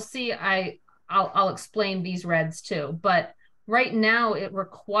 And you'll see I'll explain these reds too, but right now it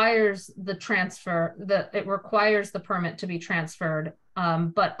requires the permit to be transferred.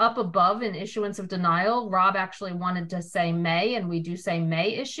 But up above in issuance of denial, Rob actually wanted to say may, and we do say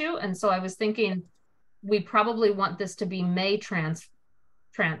may issue. And so I was thinking we probably want this to be may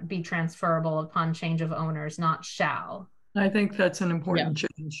be transferable upon change of owners, not shall. I think that's an important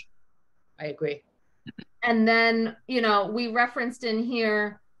change. I agree. And then, we referenced in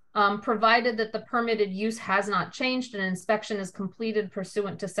here, provided that the permitted use has not changed and inspection is completed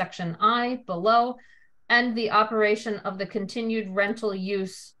pursuant to section I below, and the operation of the continued rental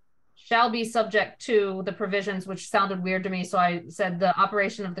use shall be subject to the provisions, which sounded weird to me. So I said the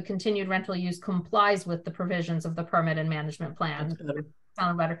operation of the continued rental use complies with the provisions of the permit and management plan.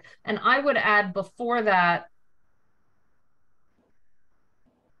 Sounded better. And I would add before that,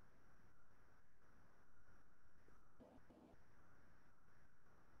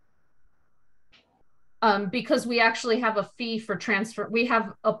 because we actually have a fee for transfer. We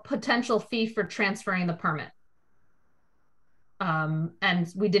have a potential fee for transferring the permit.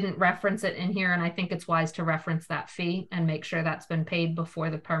 And we didn't reference it in here, and I think it's wise to reference that fee and make sure that's been paid before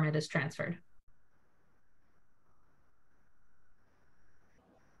the permit is transferred.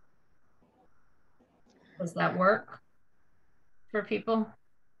 Does that work for people?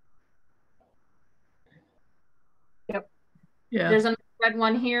 Yep. Yeah. There's a red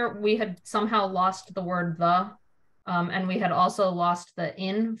one here. We had somehow lost the word the, and we had also lost the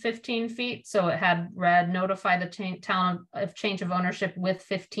in 15 feet. So it had read notify the town of change of ownership with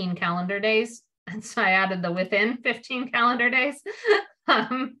 15 calendar days. And so I added the within 15 calendar days.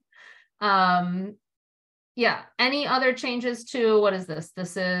 Yeah, any other changes to, what is this?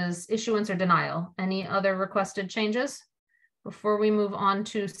 This is issuance or denial. Any other requested changes before we move on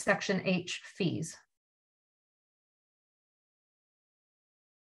to section H, fees?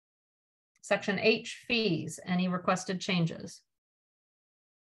 Section H, fees, any requested changes?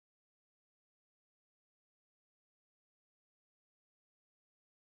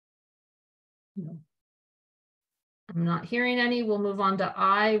 No. I'm not hearing any. We'll move on to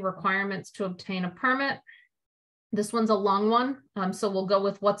I, requirements to obtain a permit. This one's a long one, so we'll go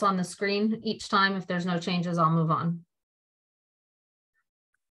with what's on the screen each time. If there's no changes, I'll move on.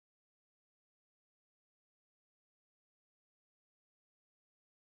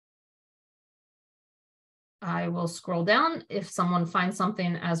 I will scroll down. If someone finds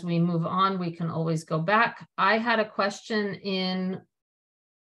something as we move on, we can always go back. I had a question in,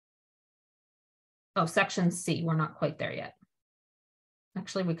 section C. We're not quite there yet.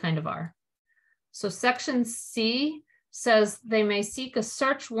 Actually, we kind of are. So section C says they may seek a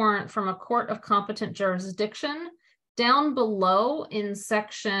search warrant from a court of competent jurisdiction down below in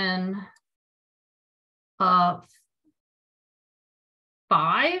section 5,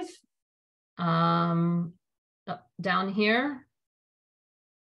 down here,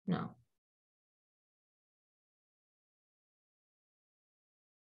 no.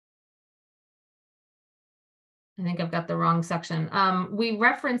 I think I've got the wrong section. We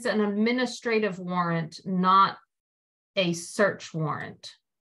reference an administrative warrant, not a search warrant.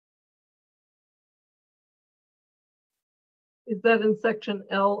 Is that in section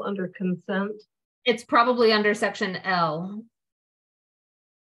L under consent? It's probably under section L.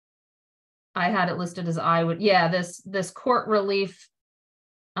 I had it listed as I would, yeah, this court relief,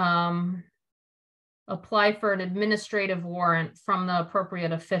 apply for an administrative warrant from the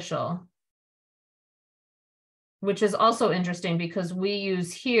appropriate official. Which is also interesting because we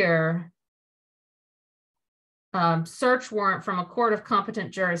use here search warrant from a court of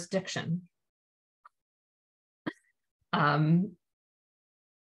competent jurisdiction. I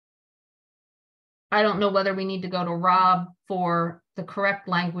don't know whether we need to go to Rob for the correct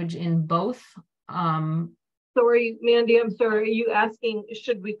language in both. Sorry, Mandy, I'm sorry. Are you asking,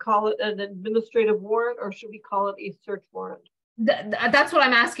 should we call it an administrative warrant or should we call it a search warrant? That's what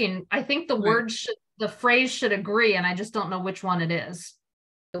I'm asking. I think the Right. word should, the phrase should agree, and I just don't know which one it is.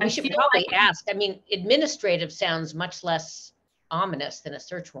 We should probably ask. I mean, administrative sounds much less ominous than a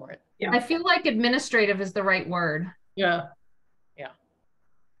search warrant. Yeah. I feel like administrative is the right word. Yeah.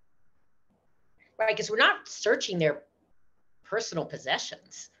 Right, because we're not searching their personal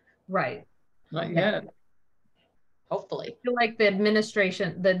possessions, Right. Not Yeah. yet. hopefully. I feel like the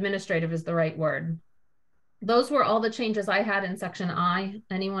administrative is the right word. Those were all the changes I had in section I.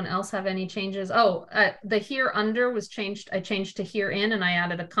 Anyone else have any changes? Oh, the here under was changed. I changed to here in and I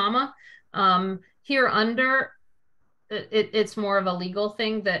added a comma. Here under, it's more of a legal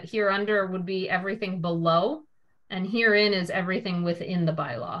thing that here under would be everything below and herein is everything within the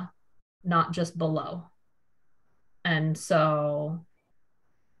bylaw, not just below. And so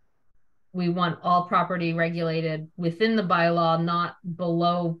we want all property regulated within the bylaw, not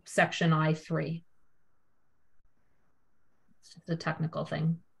below section I3. It's just a technical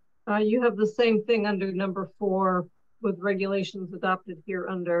thing. You have the same thing under number 4 with regulations adopted here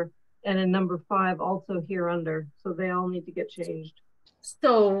under, and in number 5 also here under. So they all need to get changed.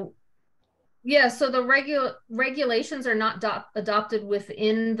 So, yeah, so the regulations are not adopted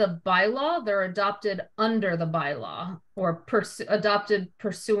within the bylaw, they're adopted under the bylaw or adopted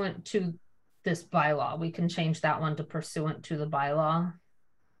pursuant to this bylaw. We can change that one to pursuant to the bylaw.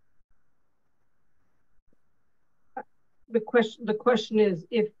 The question is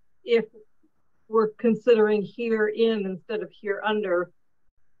if we're considering here in instead of here under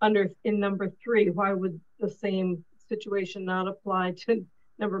in number 3, why would the same situation not apply to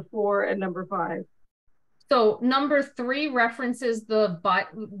number 4 and number 5? So number 3 references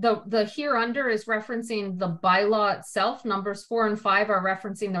the here under is referencing the bylaw itself. Numbers 4 and 5 are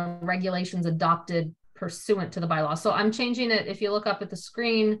referencing the regulations adopted pursuant to the bylaw. So I'm changing it, if you look up at the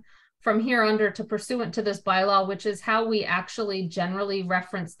screen, from here under to pursuant to this bylaw, which is how we actually generally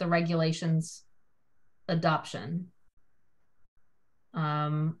reference the regulations adoption.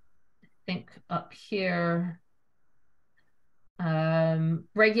 I think up here,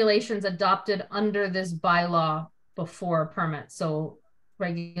 regulations adopted under this bylaw before a permit. So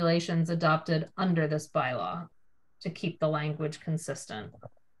regulations adopted under this bylaw to keep the language consistent.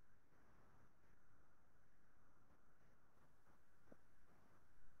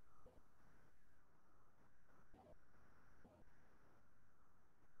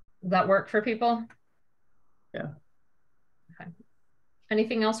 Does that work for people? Yeah. Okay.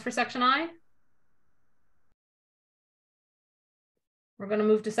 Anything else for section I? We're going to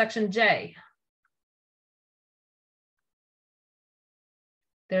move to section J.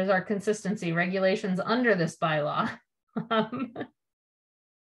 There's our consistency regulations under this bylaw.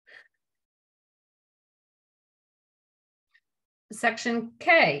 Section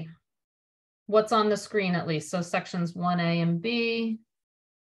K, what's on the screen at least. So sections 1A and B.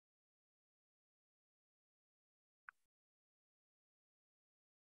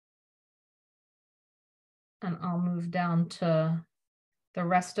 And I'll move down to the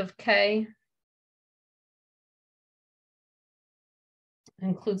rest of K.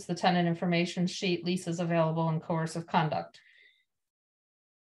 Includes the tenant information sheet, leases available, and coercive conduct.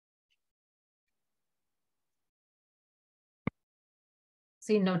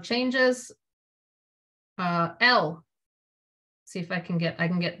 See, no changes. L. See if I can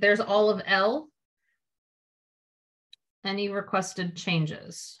get, there's all of L. Any requested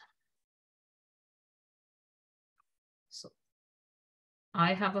changes? So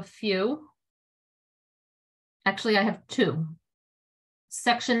I have a few. Actually, I have two.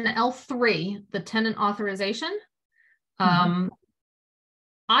 Section L3, the tenant authorization. When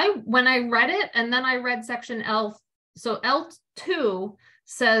I read it, and then I read section L, so L2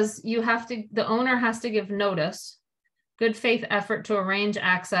 says the owner has to give notice, good faith effort to arrange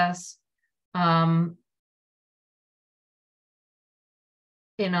access, for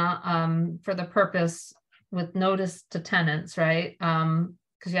the purpose with notice to tenants, right?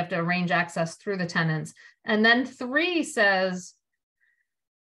 Because you have to arrange access through the tenants. And then 3 says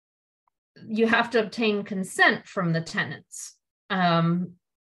you have to obtain consent from the tenants. And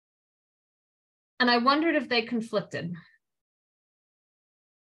I wondered if they conflicted.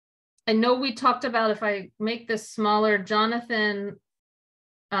 I know we talked about, if I make this smaller, Jonathan,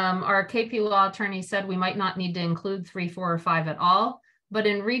 our KP law attorney, said we might not need to include 3, 4, or 5 at all. But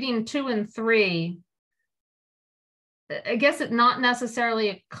in reading 2 and 3, I guess it's not necessarily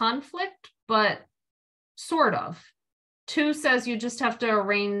a conflict, but sort of. 2 says you just have to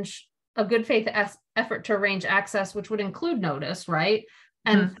arrange a good faith effort to arrange access, which would include notice, right?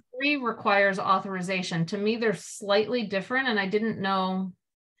 And 3 requires authorization. To me, they're slightly different, and I didn't know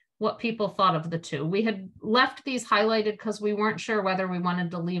what people thought of the 2. We had left these highlighted because we weren't sure whether we wanted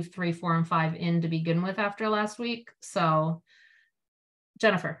to leave 3, 4, and 5 in to begin with after last week. So,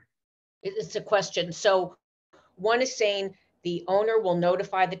 Jennifer. It's a question. So 1 is saying the owner will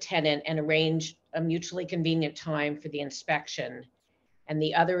notify the tenant and arrange a mutually convenient time for the inspection. And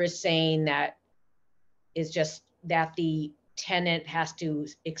the other is saying that is just that the tenant has to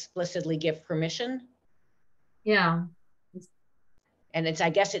explicitly give permission. Yeah. And I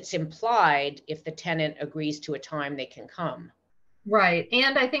guess it's implied if the tenant agrees to a time they can come. Right.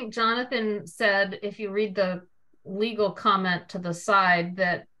 And I think Jonathan said, if you read the legal comment to the side,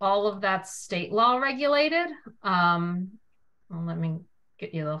 that all of that's state law regulated. Well, let me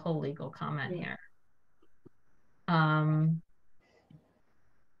get you the whole legal comment here.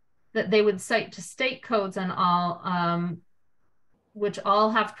 That they would cite to state codes and all, which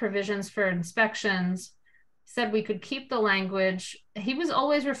all have provisions for inspections. Said we could keep the language. He was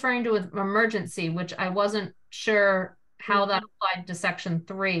always referring to an emergency, which I wasn't sure how that applied to section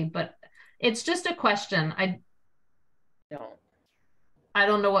 3, but it's just a question. I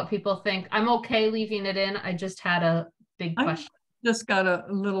don't know what people think. I'm okay leaving it in. I just had a big question. I just got a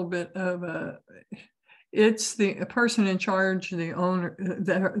little bit of it's the person in charge, the owner,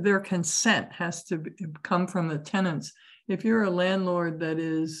 their consent has to come from the tenants. If you're a landlord that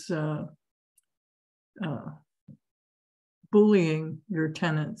is bullying your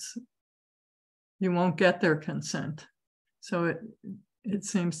tenants, you won't get their consent. So it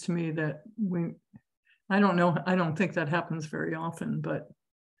seems to me that I don't know, I don't think that happens very often, but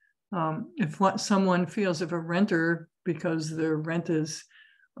if someone feels, if a renter, because their rent is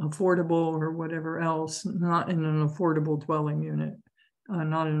affordable or whatever else, not in an affordable dwelling unit,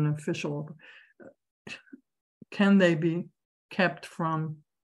 not in an official, can they be kept from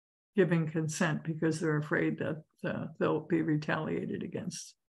giving consent because they're afraid that they'll be retaliated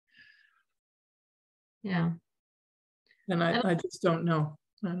against? Yeah. And I just don't know.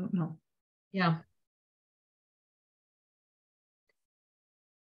 I don't know. Yeah.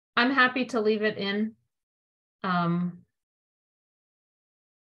 I'm happy to leave it in. I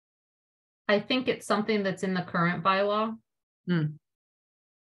think it's something that's in the current bylaw.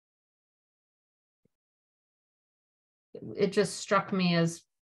 It just struck me as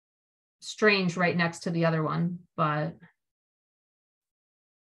strange right next to the other one, but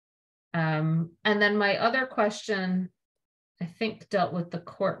and then my other question, I think, dealt with the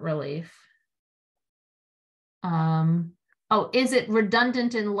court relief. Oh, is it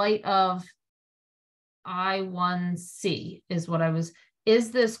redundant in light of I1C is what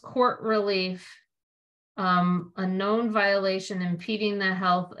is this court relief a known violation impeding the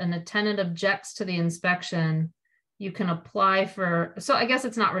health and a tenant objects to the inspection, you can apply for, so I guess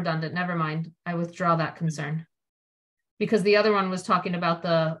it's not redundant, never mind. I withdraw that concern. Because the other one was talking about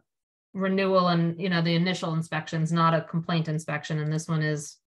the renewal and, the initial inspections, not a complaint inspection. And this one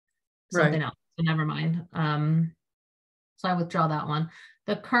is something else, so never mind. So I withdraw that one.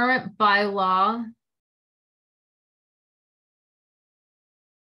 The current bylaw,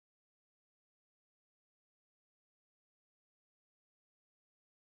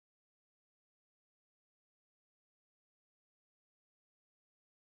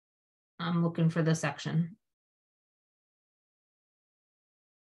 I'm looking for the section.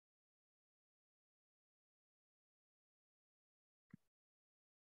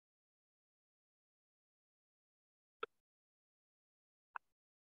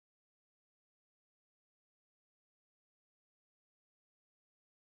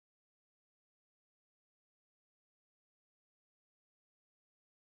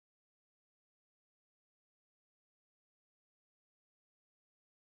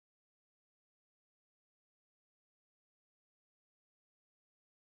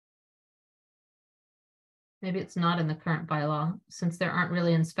 Maybe it's not in the current bylaw, since there aren't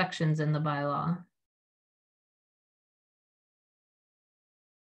really inspections in the bylaw.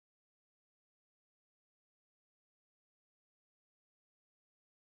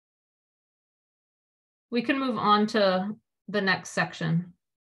 We can move on to the next section.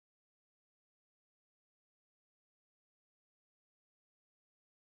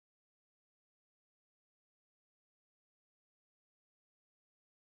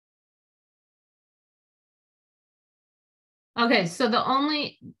 Okay, so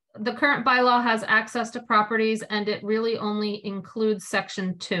the current bylaw has access to properties, and it really only includes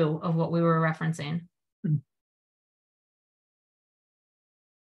section 2 of what we were referencing.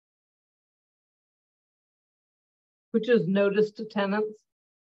 Which is notice to tenants.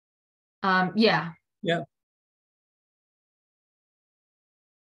 Yeah. Yeah.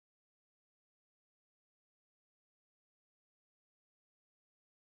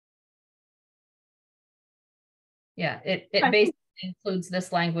 Yeah, it I think- basically includes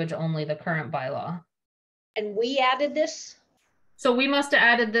this language only, the current bylaw. And we added this? So we must have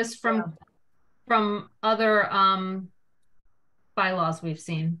added this from other bylaws we've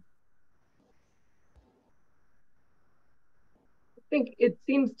seen. I think it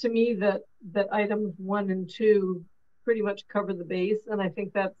seems to me that items 1 and 2 pretty much cover the base, and I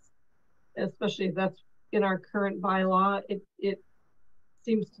think that's, especially if that's in our current bylaw, it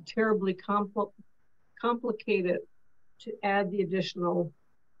seems to terribly complicate it to add the additional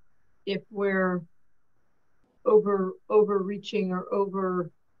if we're overreaching or over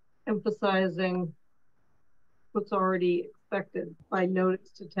emphasizing what's already expected by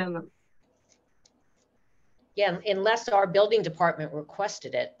notice to tenants. Yeah, unless our building department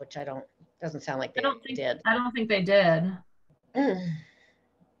requested it, which doesn't sound like they did. I don't think they did.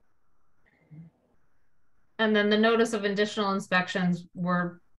 And then the notice of additional inspections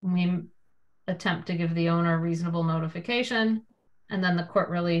we attempt to give the owner reasonable notification. And then the court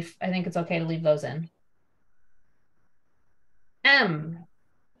relief, I think it's okay to leave those in. M,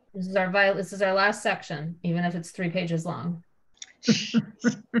 this is our last section, even if it's 3 pages long.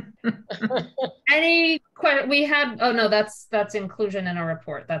 Any question we had? Oh no, that's inclusion in a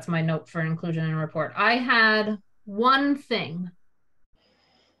report. That's my note for inclusion in a report. I had one thing.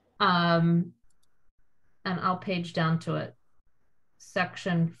 And I'll page down to it.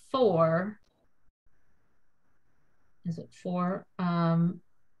 Section 4. Is it 4? M4F.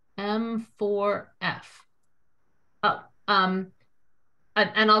 Oh, and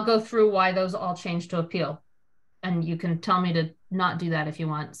I'll go through why those all changed to appeal. And you can tell me to not do that if you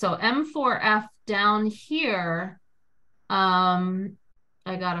want. So M4F down here, I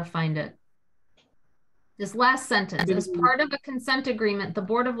gotta find it. This last sentence, as part of a consent agreement, the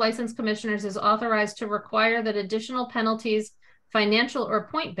Board of License Commissioners is authorized to require that additional penalties, financial or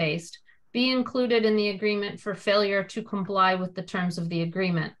point-based, be included in the agreement for failure to comply with the terms of the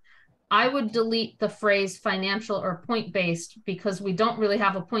agreement. I would delete the phrase financial or point-based because we don't really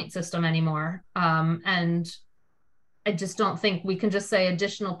have a point system anymore. And I just don't think we can just say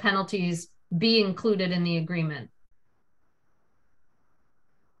additional penalties be included in the agreement.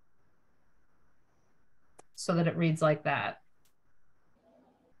 So that it reads like that.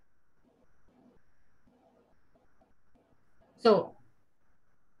 So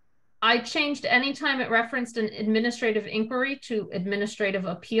I changed anytime it referenced an administrative inquiry to administrative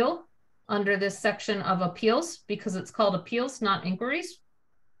appeal under this section of appeals because it's called appeals, not inquiries.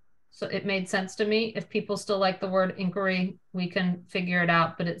 So it made sense to me. If people still like the word inquiry, we can figure it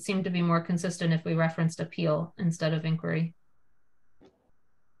out, but it seemed to be more consistent if we referenced appeal instead of inquiry.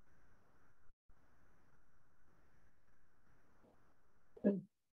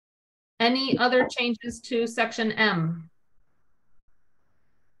 Any other changes to section M?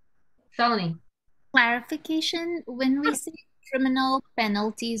 Shalini. Clarification, when we say criminal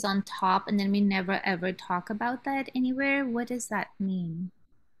penalties on top and then we never ever talk about that anywhere, what does that mean?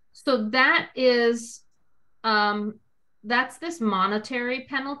 So that is, that's this monetary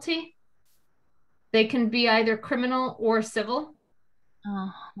penalty. They can be either criminal or civil.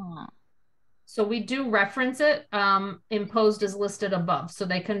 Uh-huh. So we do reference it, imposed is listed above. So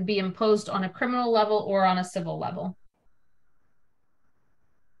they can be imposed on a criminal level or on a civil level.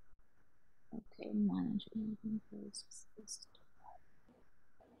 Okay, management imposed.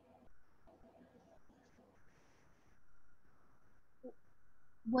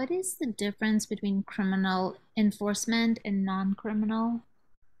 What is the difference between criminal enforcement and non-criminal?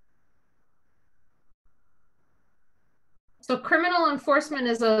 So criminal enforcement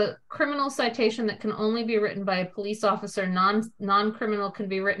is a criminal citation that can only be written by a police officer. Non-criminal can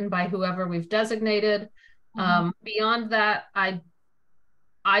be written by whoever we've designated. Beyond that,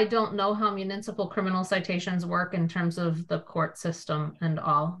 I don't know how municipal criminal citations work in terms of the court system and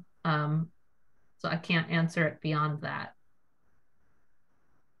all. So I can't answer it beyond that.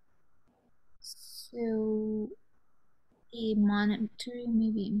 So a monetary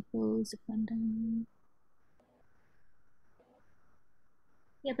may be imposed upon them.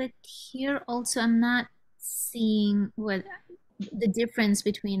 Yeah, but here also I'm not seeing what the difference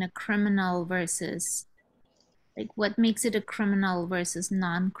between a criminal versus, like, what makes it a criminal versus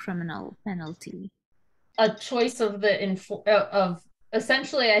non-criminal penalty. A choice of of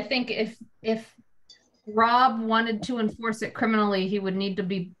essentially, I think if Rob wanted to enforce it criminally, he would need to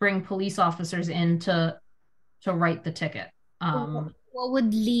bring police officers in to write the ticket. What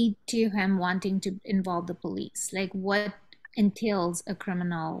would lead to him wanting to involve the police? Like, what entails a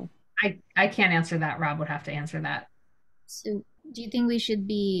criminal? I can't answer that. Rob would have to answer that. So do you think we should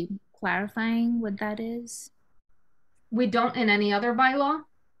be clarifying what that is? We don't in any other bylaw.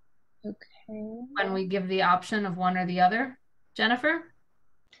 Okay. When we give the option of one or the other. Jennifer?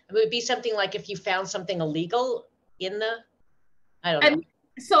 It would be something like if you found something illegal in the, I don't know.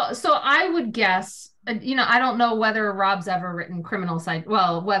 So I would guess, you know, I don't know whether Rob's ever written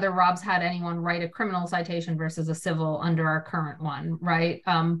whether Rob's had anyone write a criminal citation versus a civil under our current one, right?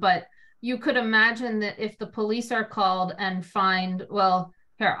 But you could imagine that if the police are called and find, well,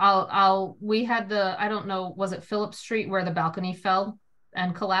 here, we had I don't know, was it Phillip Street where the balcony fell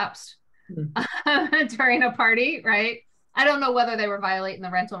and collapsed during a party, right? I don't know whether they were violating the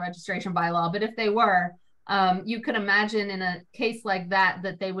rental registration bylaw, but if they were, you could imagine in a case like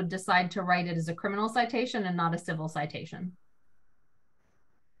that they would decide to write it as a criminal citation and not a civil citation.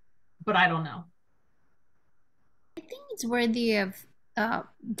 But I don't know. I think it's worthy of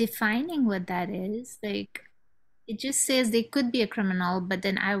defining what that is. Like, it just says they could be a criminal, but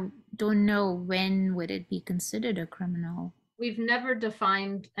then I don't know when would it be considered a criminal. We've never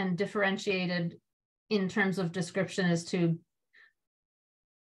defined and differentiated in terms of description as to,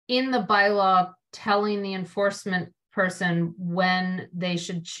 in the bylaw, telling the enforcement person when they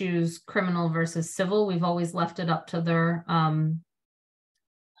should choose criminal versus civil. We've always left it up to their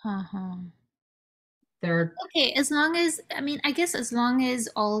okay, as long as, I mean, I guess as long as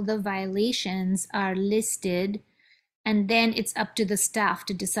all the violations are listed and then it's up to the staff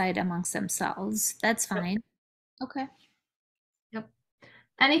to decide amongst themselves, that's fine. Okay. Yep.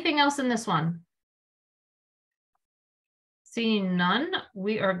 Anything else in this one? Seeing none,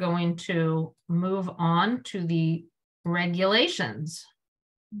 we are going to move on to the regulations.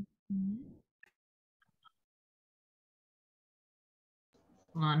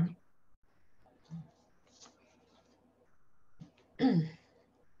 Hold on.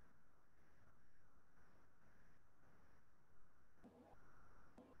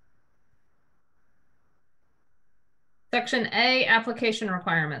 Section A, application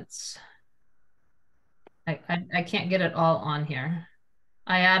requirements. I can't get it all on here.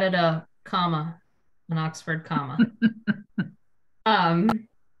 I added a comma, an Oxford comma.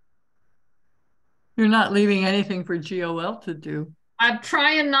 You're not leaving anything for GOL to do. I'm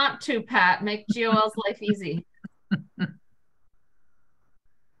trying not to, Pat. Make GOL's life easy.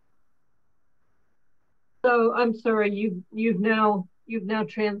 So I'm sorry, you've now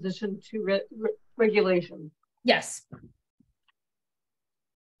transitioned to regulations. Yes.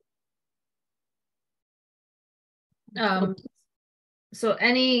 So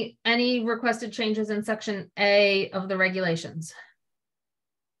any requested changes in section A of the regulations?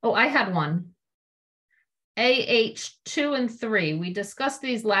 Oh, I had one. AH 2 and 3. We discussed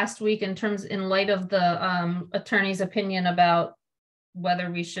these last week in light of the attorney's opinion about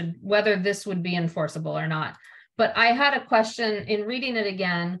whether this would be enforceable or not. But I had a question in reading it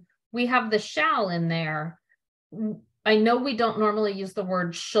again. We have the shall in there. I know we don't normally use the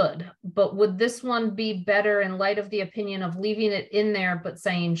word should, but would this one be better in light of the opinion of leaving it in there but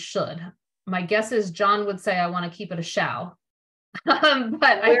saying should? My guess is John would say I want to keep it a shall. But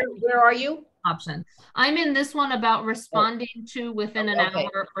where are you? Option. I'm in this one about responding to within an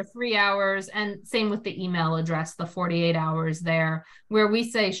hour or 3 hours, and same with the email address, the 48 hours there, where we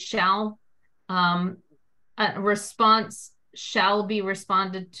say shall, a response shall be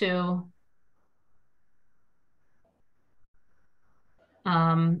responded to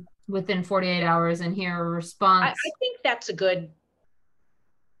within 48 hours, and here a response. I think that's a good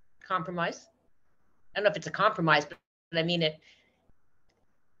compromise. I don't know if it's a compromise, but I mean it.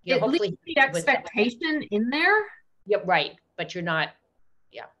 Yeah, at least the expectation in there. Yeah, right. But you're not.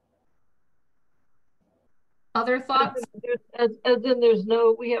 Yeah. Other thoughts? As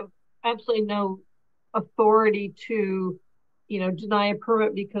in, we have absolutely no authority to, deny a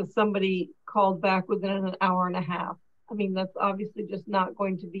permit because somebody called back within an hour and a half. I mean, that's obviously just not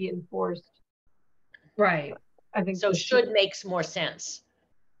going to be enforced. Right. I think So the should makes more sense.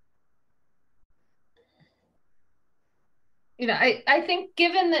 You know, I think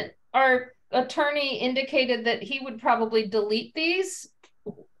given that our attorney indicated that he would probably delete these,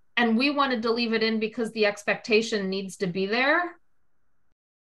 and we wanted to leave it in because the expectation needs to be there,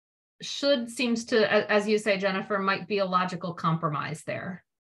 should seems to, as you say, Jennifer, might be a logical compromise there.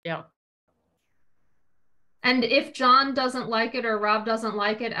 Yeah. And if John doesn't like it or Rob doesn't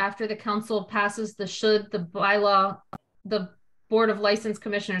like it after the council passes the should, the bylaw, the Board of License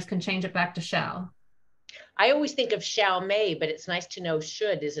Commissioners can change it back to shall. I always think of shall may, but it's nice to know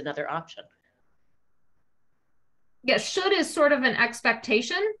should is another option. Yeah, should is sort of an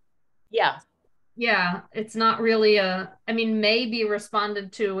expectation. Yeah. Yeah, it's not really a, I mean, may be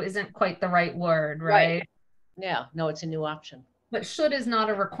responded to isn't quite the right word, right? Yeah, no, it's a new option. But should is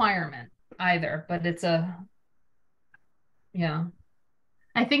not a requirement either, but it's a, yeah.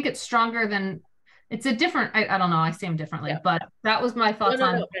 I think it's stronger than, it's a different, I don't know, I see them differently, Yeah. but that was my thoughts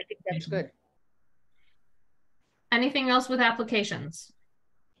on. No, I think that's good. Anything else with applications?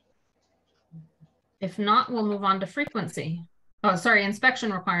 If not, we'll move on to frequency. Oh, sorry,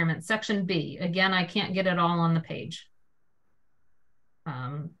 inspection requirements, section B. Again, I can't get it all on the page.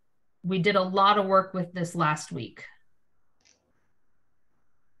 We did a lot of work with this last week.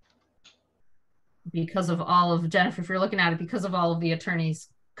 Because of all of, Jennifer, if you're looking at it, because of all of the attorney's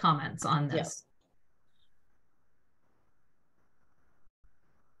comments on this.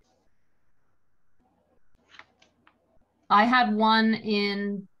 Yeah. I had one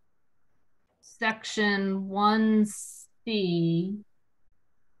in section 1C.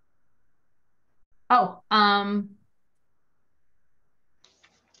 Oh,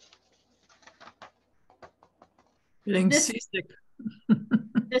 Getting seasick.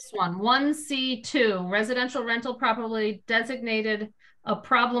 This one, 1C2, residential rental property designated a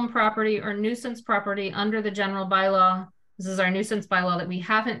problem property or nuisance property under the general bylaw. This is our nuisance bylaw that we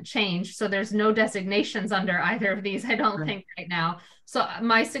haven't changed. So there's no designations under either of these, I don't think right now. So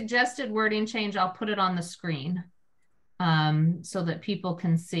my suggested wording change, I'll put it on the screen so that people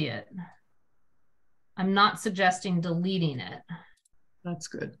can see it. I'm not suggesting deleting it. That's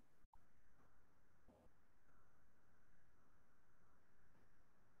good.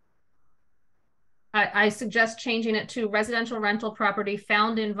 I suggest changing it to residential rental property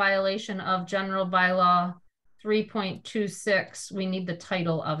found in violation of general bylaw 3.26. We need the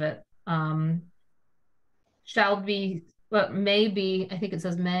title of it. Shall be, but may be, I think it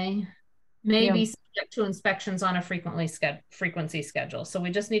says may be subject to inspections on a frequency schedule. So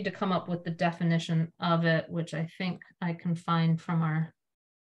we just need to come up with the definition of it, which I think I can find from our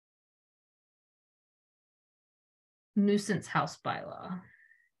nuisance house bylaw.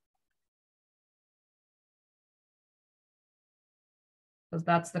 Because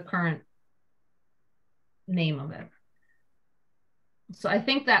that's the current name of it. So I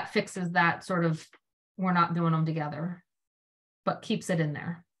think that fixes that sort of, we're not doing them together, but keeps it in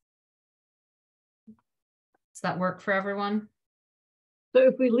there. Does that work for everyone? So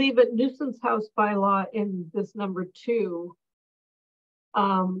if we leave it nuisance house bylaw in this number 2,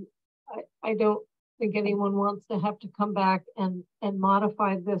 I don't think anyone wants to have to come back and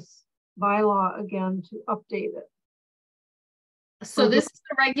modify this bylaw again to update it. So this is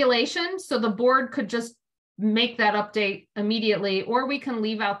the regulation, so the board could just make that update immediately, or we can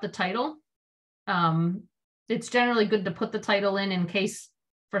leave out the title. It's generally good to put the title in case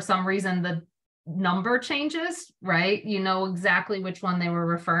for some reason the number changes, right? You know exactly which one they were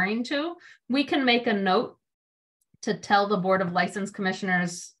referring to. We can make a note to tell the Board of License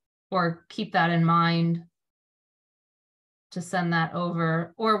Commissioners or keep that in mind to send that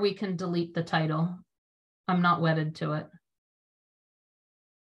over, or we can delete the title. I'm not wedded to it.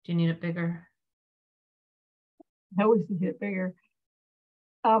 Do you need it bigger? I always need it bigger.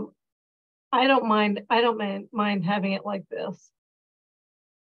 I don't mind having it like this.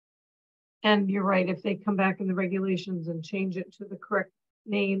 And you're right, if they come back in the regulations and change it to the correct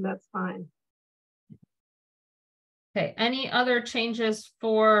name, that's fine. Okay, any other changes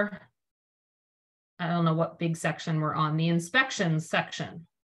for, I don't know what big section we're on, the inspections section?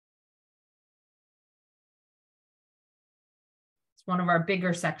 It's one of our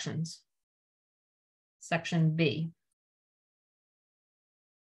bigger sections. Section B.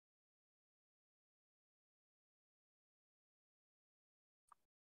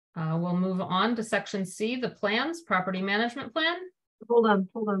 We'll move on to section C, the plans, property management plan. Hold on,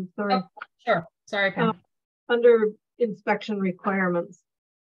 sorry. Oh, sure, sorry, Pam. Under inspection requirements.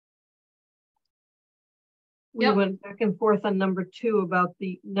 We went back and forth on number 2 about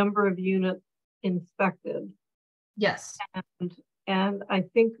the number of units inspected. Yes. And I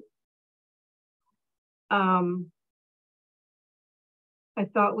think I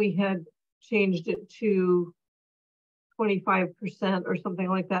thought we had changed it to 25% or something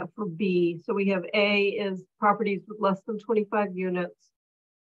like that for B. So we have A is properties with less than 25 units.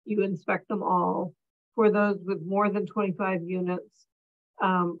 You inspect them all. For those with more than 25 units,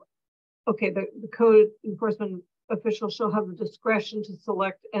 okay, the code enforcement official shall have the discretion to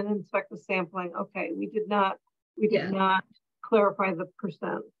select and inspect the sampling. Okay, we did not clarify the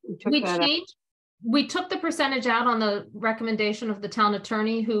percent. We took We took the percentage out on the recommendation of the town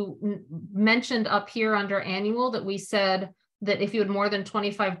attorney, who mentioned up here under annual that we said that if you had more than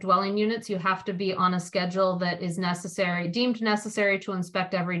 25 dwelling units, you have to be on a schedule that is deemed necessary to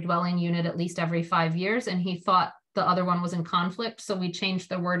inspect every dwelling unit at least every 5 years. And he thought the other one was in conflict. So we changed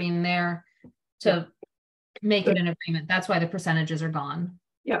the wording there to make it an agreement. That's why the percentages are gone.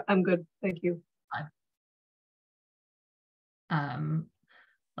 Yeah, I'm good. Thank you.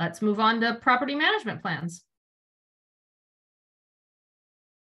 Let's move on to property management plans.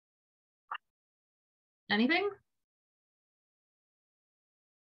 Anything?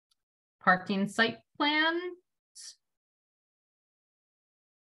 Parking site plan.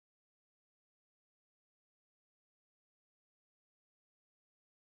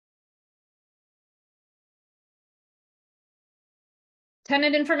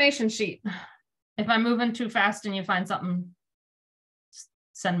 Tenant information sheet. If I'm moving too fast and you find something,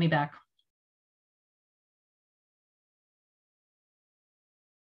 send me back.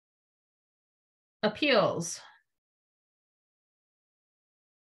 Appeals.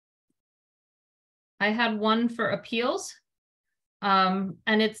 I had one for appeals, and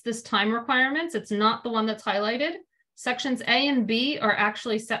it's this time requirements. It's not the one that's highlighted. Sections A and B are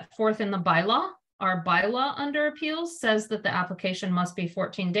actually set forth in the bylaw. Our bylaw under appeals says that the application must be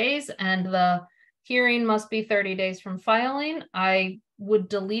 14 days and the hearing must be 30 days from filing. I would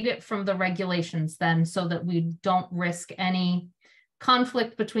delete it from the regulations then, so that we don't risk any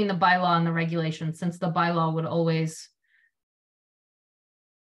conflict between the bylaw and the regulations, since the bylaw would always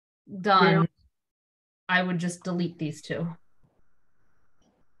done. Yeah. I would just delete these two.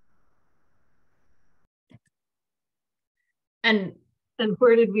 And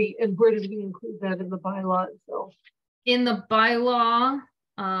where did we include that in the bylaw itself? In the bylaw,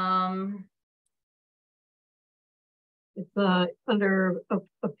 it's under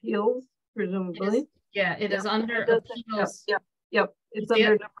appeals, presumably. It is under appeals. Yep. It's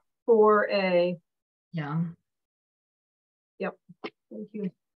under number 4A. Yeah. Yep. Thank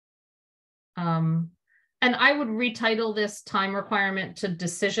you. And I would retitle this time requirement to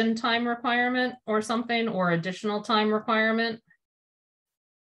decision time requirement or something, or additional time requirement.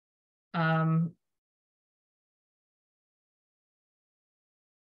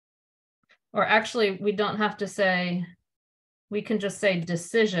 Or actually, we don't have to say, we can just say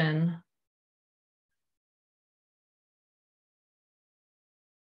decision.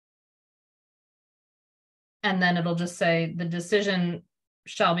 And then it'll just say the decision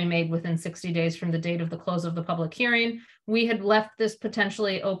shall be made within 60 days from the date of the close of the public hearing. We had left this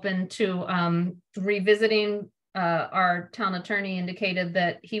potentially open to revisiting. Our town attorney indicated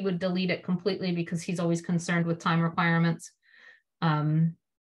that he would delete it completely because he's always concerned with time requirements.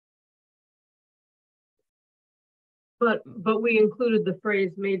 But we included the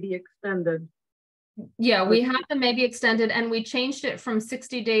phrase may be extended. Yeah, we have the may be extended, and we changed it from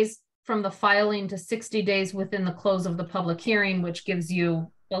 60 days from the filing to 60 days within the close of the public hearing, which gives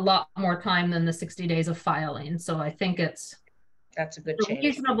you a lot more time than the 60 days of filing. So I think that's a good change.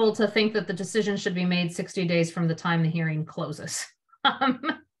 Reasonable to think that the decision should be made 60 days from the time the hearing closes.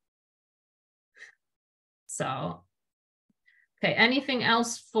 So, okay, anything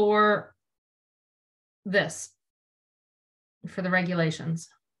else for this, for the regulations?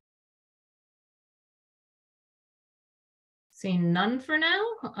 Seeing none for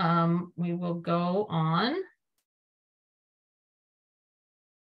now, we will go on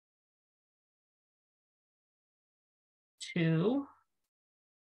to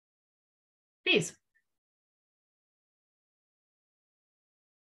fees.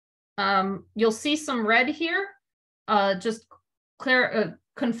 You'll see some red here, just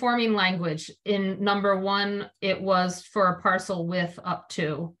conforming language. In number 1, it was for a parcel with up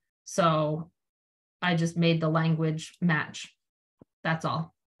to, so I just made the language match. That's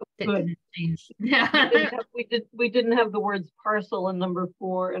all. It didn't change. Yeah. we didn't have the words parcel in number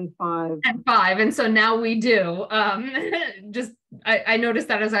 4 and 5. And so now we do. I noticed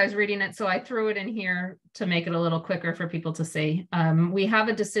that as I was reading it, so I threw it in here to make it a little quicker for people to see. We have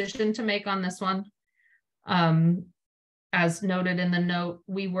a decision to make on this one. as noted in the note,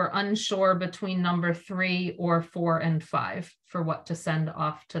 we were unsure between number 3 or 4 and 5 for what to send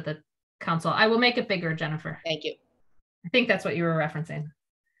off to the council. I will make it bigger, Jennifer. Thank you. I think that's what you were referencing.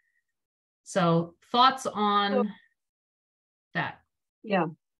 So thoughts on that? Yeah.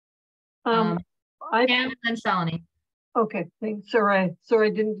 Pam I and then Shalini. Okay, thanks. Sorry, I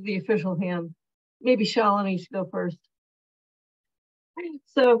didn't do the official hand. Maybe Shalini should go first.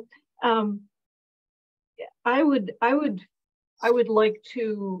 So, I would like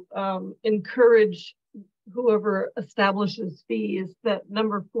to encourage whoever establishes fees that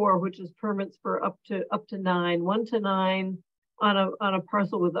number 4, which is permits for up to 9, 1 to 9 on a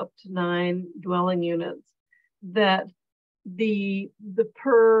parcel with up to 9 dwelling units, that the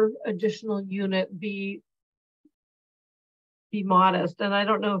per additional unit be modest. And I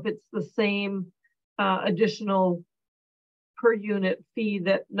don't know if it's the same additional per unit fee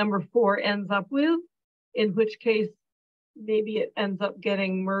that number 4 ends up with, in which case maybe it ends up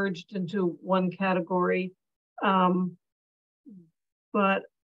getting merged into one category. But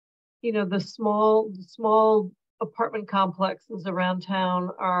you know, the small apartment complexes around town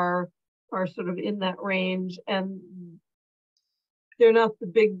are sort of in that range, and they're not the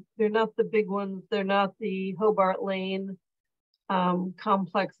big ones. They're not the Hobart Lane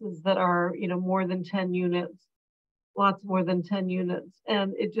complexes that are, you know, more than 10 units, lots more than 10 units.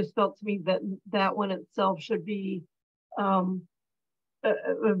 And it just felt to me that that one itself should be a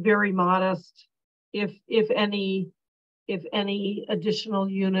very modest, if any additional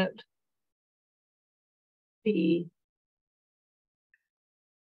unit fee,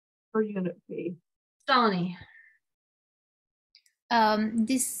 per unit fee. Shalini.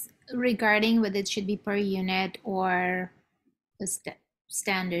 This regarding whether it should be per unit or a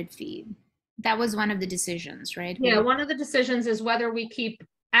standard fee. That was one of the decisions, right? Yeah, one of the decisions is whether we keep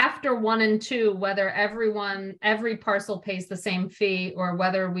after 1 and 2, whether every parcel pays the same fee, or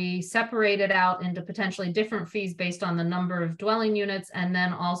whether we separate it out into potentially different fees based on the number of dwelling units, and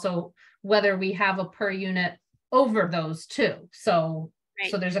then also whether we have a per unit over those 2. So, Right.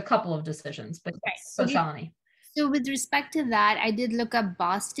 So there's a couple of decisions, but Right. so Okay. Shalini. So with respect to that, I did look up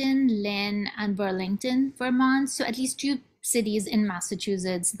Boston, Lynn, and Burlington, Vermont. So at least 2 cities in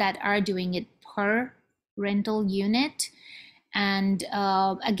Massachusetts that are doing it per rental unit. And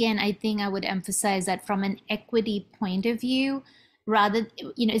again, I think I would emphasize that from an equity point of view, rather,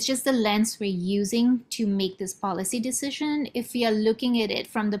 you know, it's just the lens we're using to make this policy decision. If we are looking at it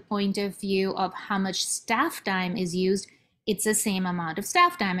from the point of view of how much staff time is used, it's the same amount of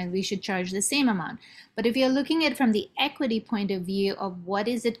staff time and we should charge the same amount. But if you're looking at it from the equity point of view of what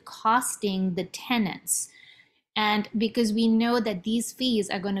is it costing the tenants, and because we know that these fees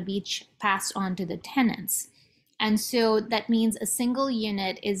are going to be passed on to the tenants. And so that means a single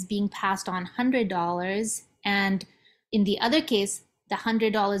unit is being passed on $100, and in the other case, the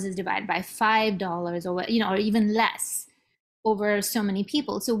 $100 is divided by $5 or, you know, or even less over so many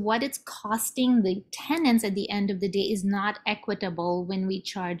people. So what it's costing the tenants at the end of the day is not equitable when we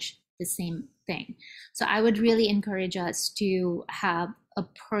charge the same thing. So I would really encourage us to have a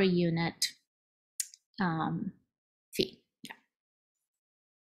per unit fee. Yeah.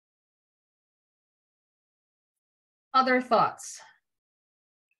 Other thoughts?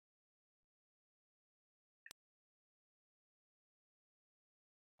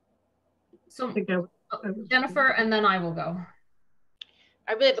 So Jennifer, and then I will go.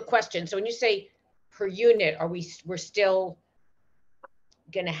 I really have a question. So when you say per unit, we're still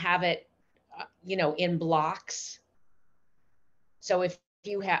going to have it, you know, in blocks? So if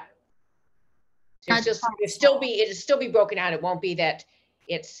you have, it'll still be broken out. It won't be that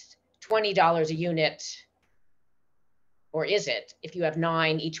it's $20 a unit, or is it? If you have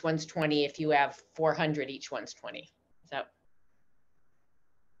 9, each one's 20. If you have 400, each one's 20. So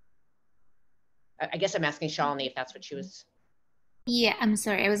I guess I'm asking Shalini if that's what she was. Yeah, I'm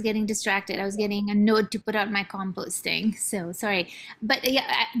sorry. I was getting distracted. I was getting a note to put out my composting. So sorry. But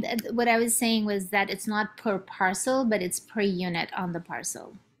yeah, what I was saying was that it's not per parcel, but it's per unit on the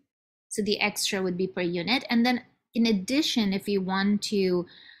parcel. So the extra would be per unit. And then in addition, if you want to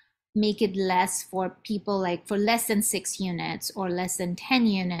make it less for people, like for less than 6 units or less than 10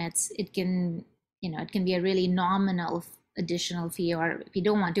 units, it can, you know, it can be a really nominal additional fee, or if you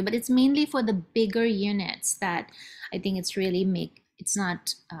don't want to, but it's mainly for the bigger units that I think it's really it's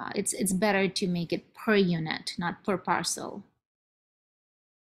not, it's better to make it per unit, not per parcel.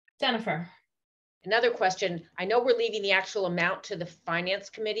 Jennifer. Another question. I know we're leaving the actual amount to the finance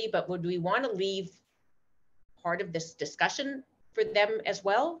committee, but would we want to leave part of this discussion for them as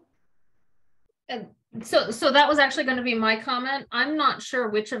well? And so that was actually going to be my comment. I'm not sure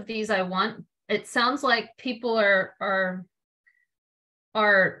which of these I want. it sounds like people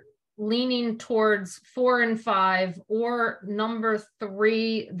are leaning towards 4 and 5, or number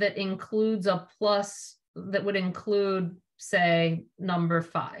 3 that includes a plus that would include, say, number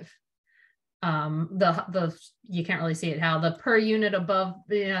 5. The you can't really see it, how the per unit above,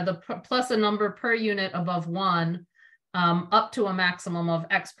 plus a number per unit above 1, up to a maximum of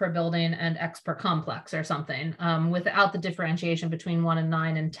X per building and X per complex or something, without the differentiation between 1 and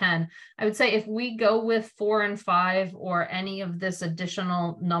 9 and 10. I would say if we go with 4 and 5 or any of this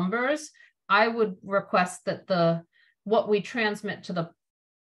additional numbers, I would request that what we transmit to the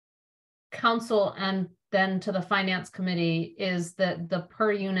council and then to the finance committee is that the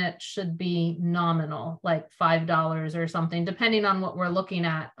per unit should be nominal, like $5 or something, depending on what we're looking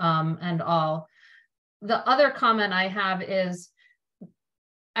at, and all. The other comment I have is,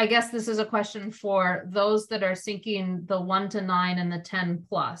 I guess this is a question for those that are seeking the 1 to 9 and the 10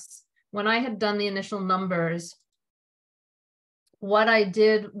 plus. When I had done the initial numbers, what I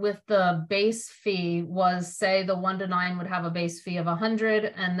did with the base fee was say the 1 to 9 would have a base fee of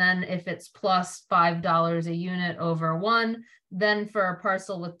 100. And then if it's plus $5 a unit over 1, then for a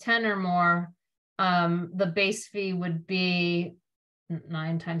parcel with 10 or more, the base fee would be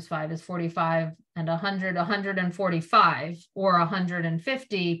 9 times 5 is 45, and 100, 145 or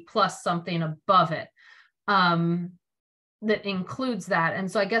 150 plus something above it, that includes that.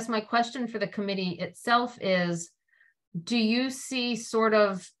 And so I guess my question for the committee itself is, do you see sort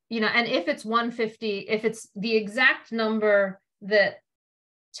of, and if it's 150, if it's the exact number that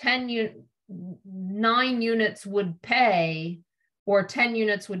 9 units would pay, or 10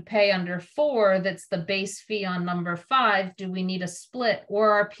 units would pay under 4, that's the base fee on number 5, do we need a split? Or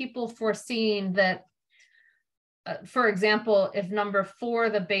are people foreseeing that, for example, if number 4,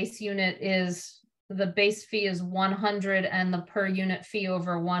 the base fee is 100 and the per unit fee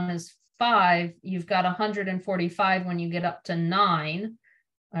over 1 is 5, you've got 145 when you get up to 9,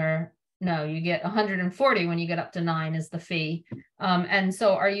 or no, you get 140 when you get up to 9 is the fee. And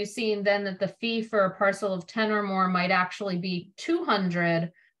so are you seeing then that the fee for a parcel of 10 or more might actually be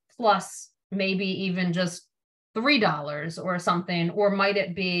 200 plus maybe even just $3 or something? Or might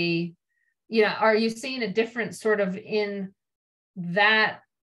it be, are you seeing a difference sort of in that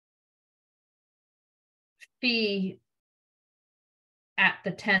fee at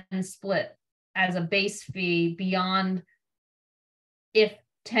the 10 split as a base fee beyond if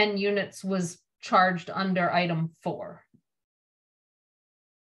 10 units was charged under item 4,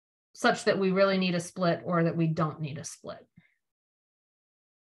 such that we really need a split or that we don't need a split?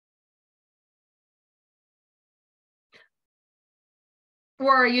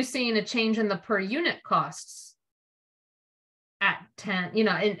 Or are you seeing a change in the per unit costs at 10,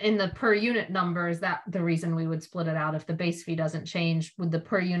 in the per unit number? Is that the reason we would split it out? If the base fee doesn't change, would the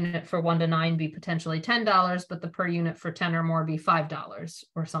per unit for 1 to 9 be potentially $10, but the per unit for 10 or more be $5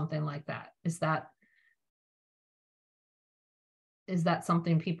 or something like that? Is that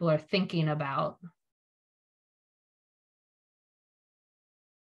something people are thinking about?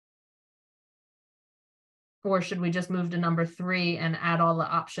 Or should we just move to number 3 and add all the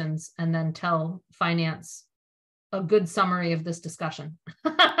options and then tell finance a good summary of this discussion?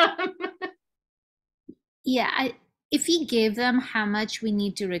 Yeah, if we give them how much we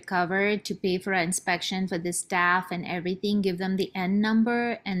need to recover to pay for our inspection for the staff and everything, give them the end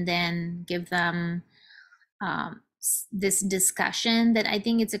number, and then give them this discussion, that I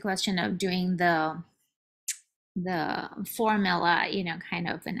think it's a question of doing the formula, kind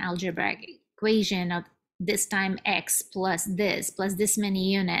of an algebraic equation of this time X plus this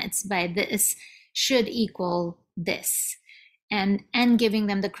many units by this should equal this, and giving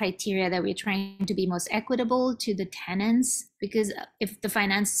them the criteria that we're trying to be most equitable to the tenants. Because if the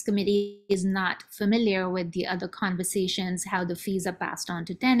finance committee is not familiar with the other conversations, how the fees are passed on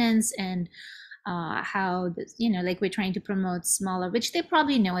to tenants, and how this, like we're trying to promote smaller, which they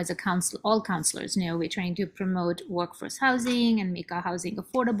probably know as a council, all councilors know, we're trying to promote workforce housing and make our housing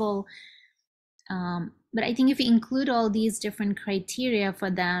affordable. But I think if we include all these different criteria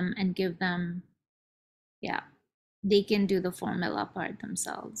for them and give them, they can do the formula part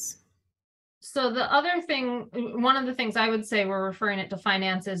themselves. So the other thing, one of the things I would say we're referring it to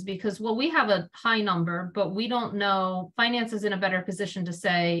finance is because, well, we have a high number, but we don't know, finance is in a better position to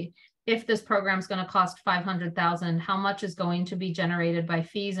say, if this program is going to cost $500,000, how much is going to be generated by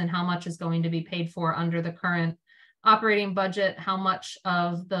fees and how much is going to be paid for under the current operating budget, how much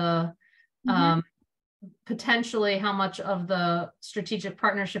of the potentially how much of the strategic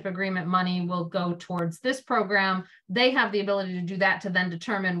partnership agreement money will go towards this program. They have the ability to do that to then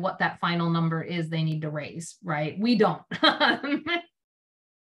determine what that final number is they need to raise, right? We don't.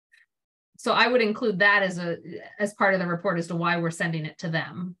 So I would include that as part of the report as to why we're sending it to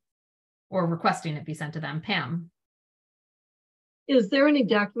them or requesting it be sent to them. Pam. Is there any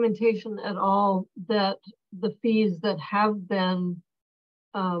documentation at all that the fees that have been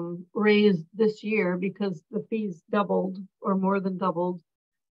raised this year, because the fees doubled or more than doubled,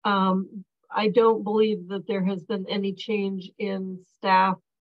 I don't believe that there has been any change in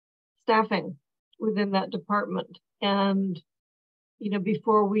staffing within that department. And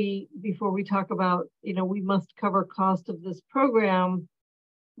before we talk about we must cover cost of this program,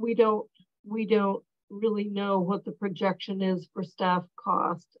 we don't really know what the projection is for staff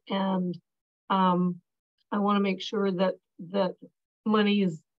cost. And I want to make sure that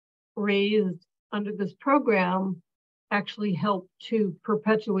monies raised under this program actually help to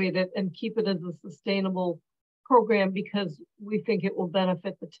perpetuate it and keep it as a sustainable program, because we think it will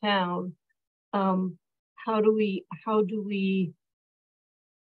benefit the town. How do we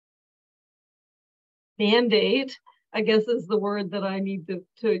mandate, I guess is the word that I need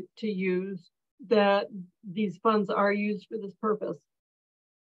to use, that these funds are used for this purpose?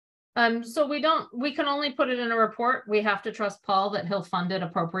 So we can only put it in a report. We have to trust Paul that he'll fund it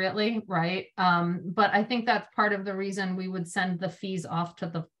appropriately, right? But I think that's part of the reason we would send the fees off to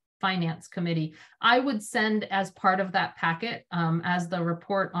the finance committee. I would send as part of that packet, as the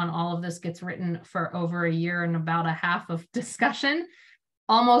report on all of this gets written for over a year and about a half of discussion,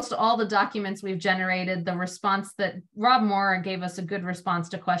 almost all the documents we've generated, the response that Rob Moore gave us a good response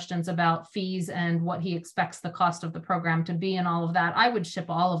to questions about fees and what he expects the cost of the program to be and all of that. I would ship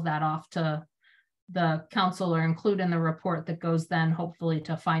all of that off to the council or include in the report that goes then hopefully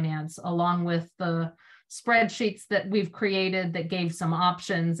to finance, along with the spreadsheets that we've created that gave some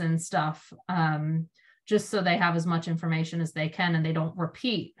options and stuff, just so they have as much information as they can and they don't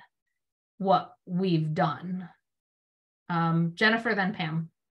repeat what we've done. Jennifer, then Pam.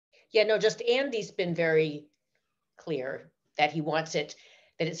 Yeah, no, just Andy's been very clear that he wants it,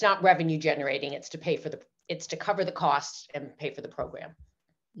 that it's not revenue generating, it's to cover the costs and pay for the program.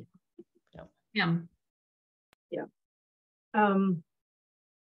 So. Yeah. Yeah. I'm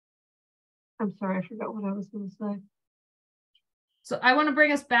sorry, I forgot what I was going to say. So I want to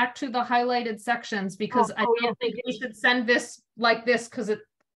bring us back to the highlighted sections, because I don't think we should send this like this because it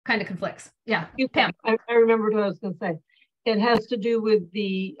kind of conflicts. Yeah, Pam. I remembered what I was going to say. It has to do with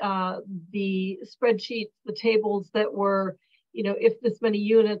the spreadsheets, the tables that were, if this many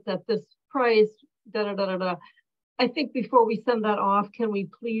units at this price, da da da da da. I think before we send that off, can we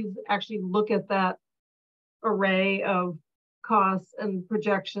please actually look at that array of costs and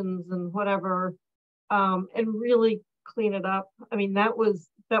projections and whatever, and really clean it up? I mean, that was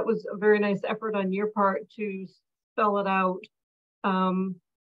a very nice effort on your part to spell it out.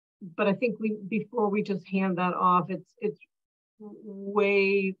 But I think before we just hand that off, it's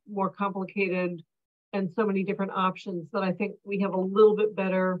way more complicated and so many different options that I think we have a little bit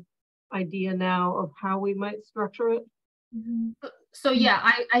better idea now of how we might structure it. So yeah,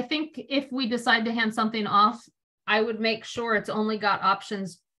 I think if we decide to hand something off, I would make sure it's only got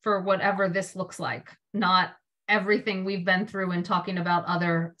options for whatever this looks like, not everything we've been through and talking about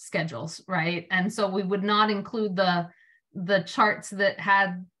other schedules, right? And so we would not include the charts that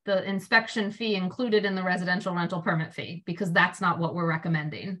had the inspection fee included in the residential rental permit fee, because that's not what we're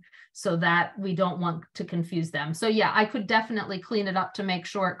recommending, so that we don't want to confuse them. So yeah, I could definitely clean it up to make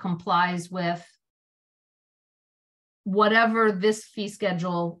sure it complies with whatever this fee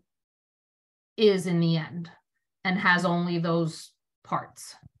schedule is in the end and has only those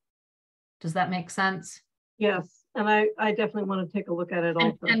parts. Does that make sense? Yes. And I definitely want to take a look at it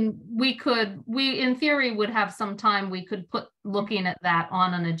also. And we in theory would have some time, we could put looking at that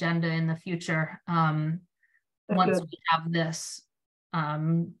on an agenda in the future, once we have this,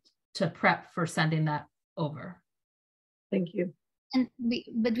 to prep for sending that over. Thank you.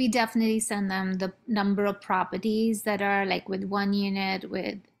 But we definitely send them the number of properties that are like with one unit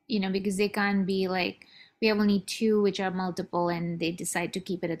with, because they can't be like, we have only 2 which are multiple and they decide to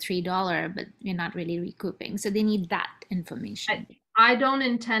keep it at $3, but we're not really recouping. So they need that information. I don't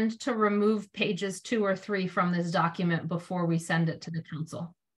intend to remove pages 2 or 3 from this document before we send it to the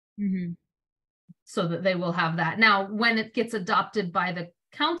council. Mm-hmm. So that they will have that. Now, when it gets adopted by the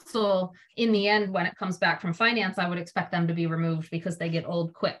council, in the end, when it comes back from finance, I would expect them to be removed because they get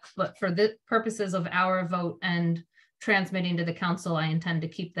old quick. But for the purposes of our vote and transmitting to the council, I intend to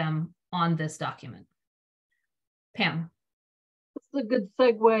keep them on this document. Pam. This is a good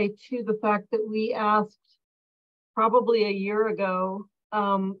segue to the fact that we asked probably a year ago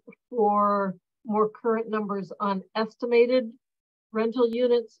for more current numbers on estimated rental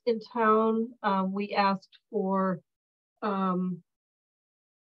units in town. We asked for,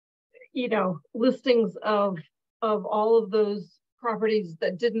 you know, listings of all of those properties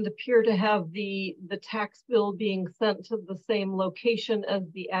that didn't appear to have the tax bill being sent to the same location as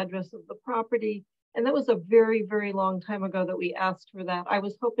the address of the property. And that was a very, very long time ago that we asked for that. I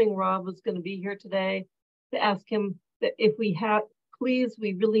was hoping Rob was going to be here today to ask him that if we have, please,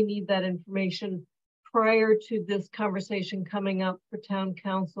 we really need that information prior to this conversation coming up for town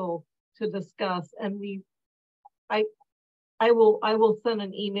council to discuss. And I will send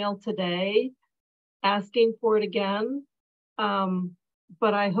an email today asking for it again.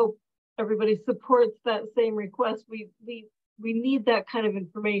 But I hope everybody supports that same request. We need that kind of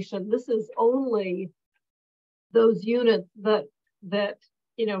information. This is only those units that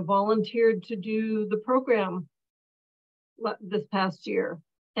you know, volunteered to do the program this past year.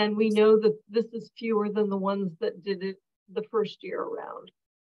 And we know that this is fewer than the ones that did it the first year around.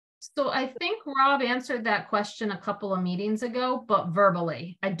 So I think Rob answered that question a couple of meetings ago, but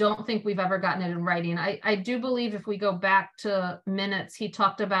verbally. I don't think we've ever gotten it in writing. I do believe if we go back to minutes, he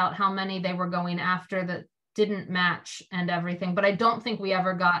talked about how many they were going after that didn't match and everything, but I don't think we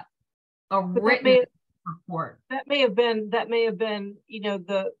ever got a written report. That may have been, you know,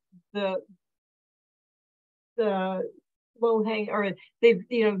 the low hanging, or they've,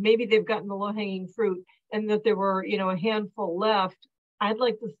 you know, maybe they've gotten the low hanging fruit and that there were, you know, a handful left. I'd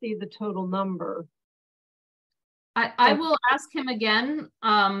like to see the total number. I will ask him again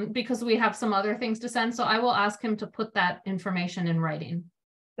because we have some other things to send. So I will ask him to put that information in writing.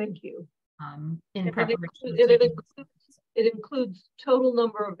 Thank you. In preparation. It includes total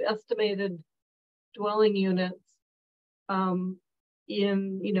number of estimated dwelling units in,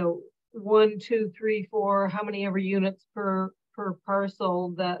 you know, 1, 2, 3, 4, how many ever units per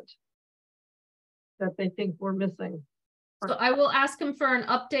parcel that they think we're missing. So I will ask him for an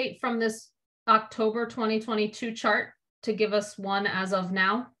update from this October 2022 chart to give us one as of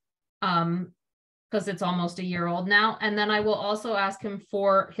now, because it's almost a year old now. And then I will also ask him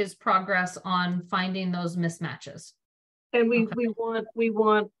for his progress on finding those mismatches. And we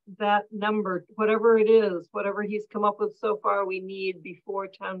want that number, whatever it is, whatever he's come up with so far, we need before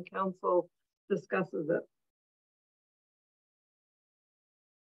town council discusses it.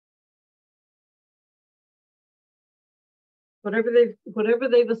 Whatever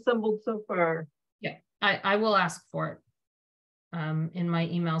they've assembled so far. Yeah, I will ask for it in my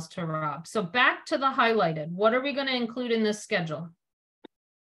emails to Rob. So back to the highlighted. What are we going to include in this schedule?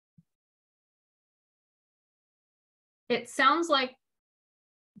 It sounds like,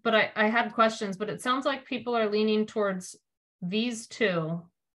 but I had questions, but it sounds like people are leaning towards these two.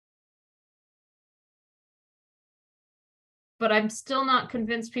 But I'm still not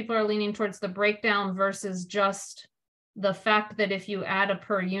convinced people are leaning towards the breakdown versus just the fact that if you add a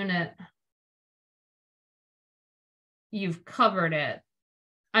per unit, you've covered it.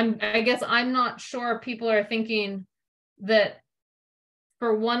 I guess I'm not sure people are thinking that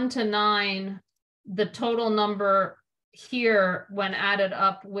for 1 to 9, the total number here when added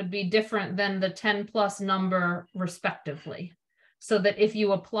up would be different than the 10 plus number respectively. So that if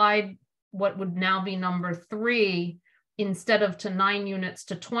you applied what would now be number 3, instead of to 9 units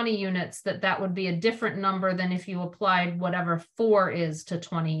to 20 units, that would be a different number than if you applied whatever 4 is to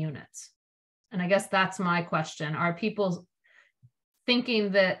 20 units. And I guess that's my question. Are people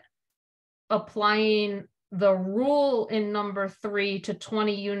thinking that applying the rule in number 3 to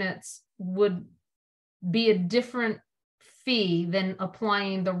 20 units would be a different fee than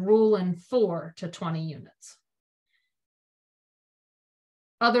applying the rule in 4 to 20 units?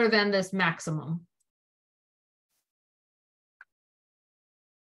 Other than this maximum.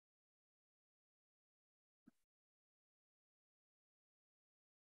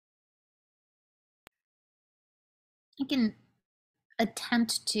 I can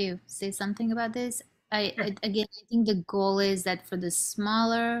attempt to say something about this. Again, I think the goal is that for the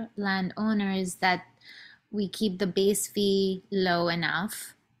smaller landowners that we keep the base fee low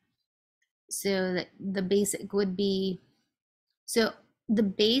enough so that the basic would be, so the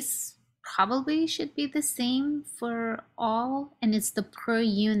base probably should be the same for all, and it's the per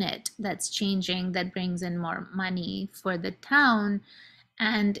unit that's changing that brings in more money for the town.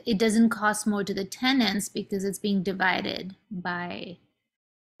 And it doesn't cost more to the tenants because it's being divided by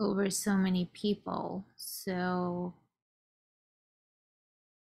over so many people. So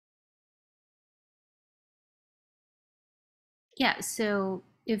yeah, so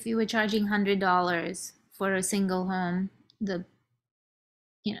if you were charging $100 for a single home,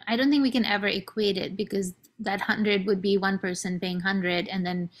 I don't think we can ever equate it, because that 100 would be one person paying 100, and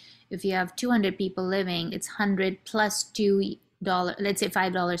then if you have 200 people living, it's 100 plus 2 let's say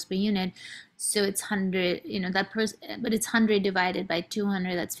 $5 per unit. So it's 100, you know, that person, but it's 100 divided by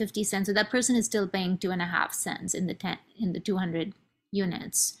 200, that's 50 cents. So that person is still paying 2.5 cents in the 200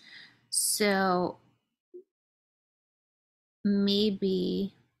 units. So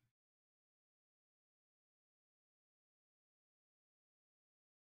maybe,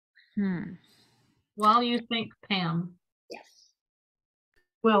 While you think, Pam. Yes.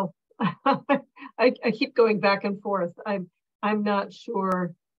 Well, I keep going back and forth. I'm not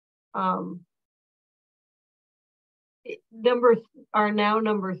sure. Number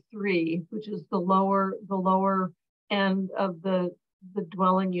 3, which is the lower end of the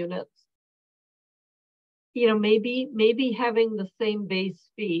dwelling units. You know, maybe having the same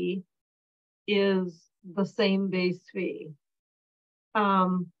base fee is the same base fee.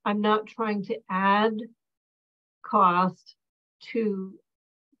 I'm not trying to add cost to,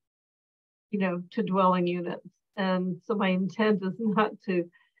 you know, to dwelling units. And so my intent is not to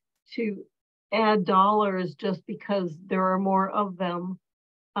add dollars just because there are more of them.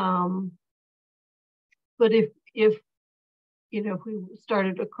 But if you know, if we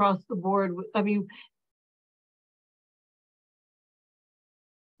started across the board, I mean,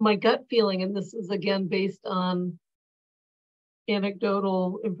 my gut feeling, and this is again based on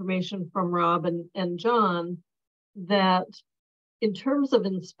anecdotal information from Rob and John, that in terms of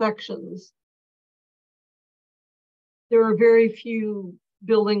inspections, there are very few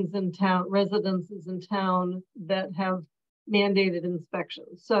buildings in town, residences in town that have mandated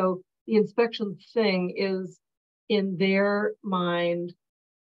inspections. So the inspection thing is, in their mind,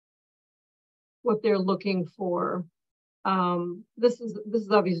 what they're looking for. This is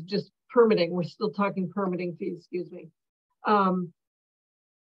obviously just permitting. We're still talking permitting fees, excuse me.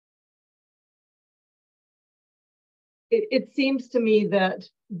 It seems to me that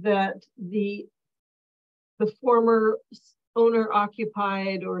the former owner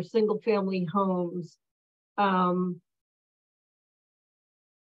occupied or single family homes,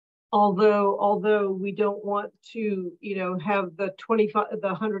 although we don't want to, you know, have the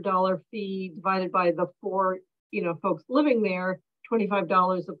 $100 fee divided by the 4, you know, folks living there,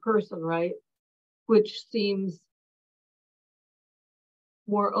 $25 a person, right? Which seems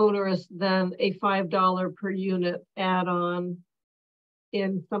more onerous than a $5 per unit add-on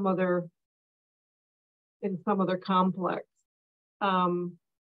in some other complex. But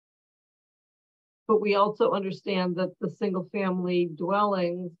we also understand that the single family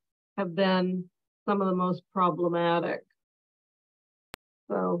dwellings have been some of the most problematic.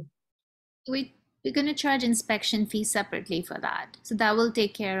 So we're going to charge inspection fees separately for that. So that will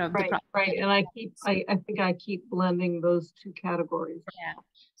take care of the problem. Right. And I think I keep blending those two categories. Yeah.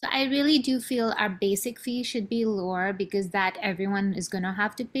 So I really do feel our basic fee should be lower, because that everyone is going to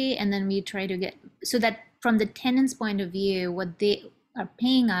have to pay. And then we try to get, so that from the tenant's point of view, what they are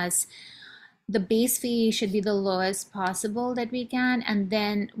paying us, the base fee should be the lowest possible that we can. And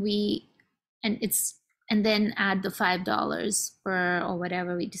then and then add the $5 per or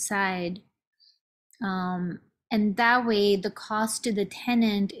whatever we decide. And that way the cost to the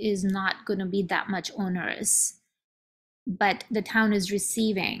tenant is not going to be that much onerous, but the town is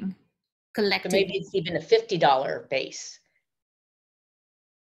receiving collectively. So maybe it's even a $50 base.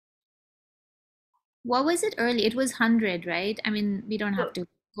 What was it early? It was 100, right? I mean, we don't have to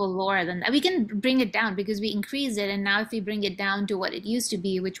go lower than that. We can bring it down because we increased it. And now if we bring it down to what it used to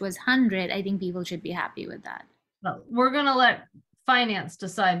be, which was 100, I think people should be happy with that. Well, we're going to let finance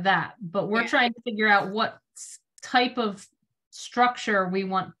decide that, but we're trying to figure out what type of structure we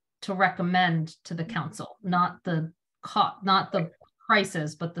want to recommend to the council, not the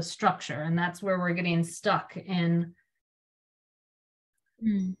prices, but the structure. And that's where we're getting stuck in.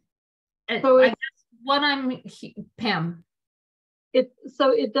 So I guess what Pam.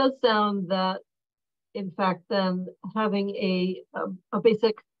 So it does sound that, in fact, then having a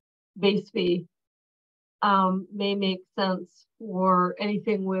basic base fee may make sense for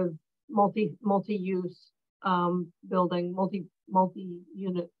anything with multi-use building,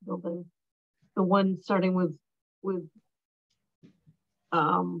 multi-unit building. The one starting with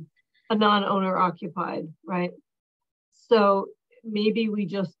a non-owner occupied, right? So maybe we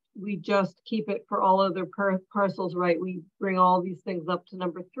just keep it for all other parcels, right? We bring all these things up to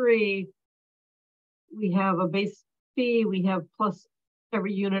number 3. We have a base fee, we have plus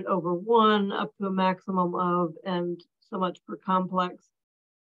every unit over 1 up to a maximum of, and so much per complex.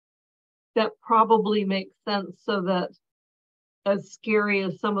 That probably makes sense, so that as scary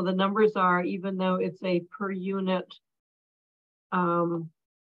as some of the numbers are, even though it's a per unit add-on,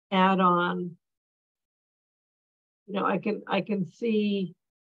 you know, I can see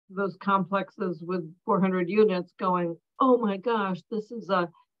those complexes with 400 units going, oh my gosh, this is a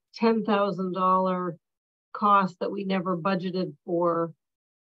 $10,000 cost that we never budgeted for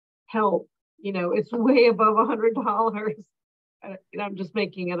help. You know, it's way above $100. I'm just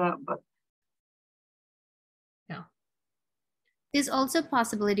making it up, but Yeah. There's also a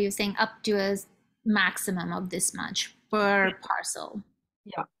possibility of saying up to a maximum of this much per parcel.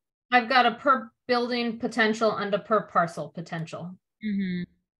 yeah. I've got a per building potential and a per parcel potential.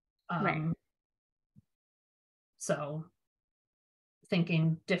 Right. So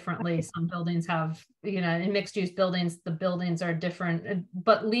thinking differently, some buildings have, you know, in mixed use buildings, the buildings are different,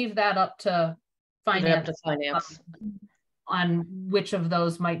 but leave that up to finance, on which of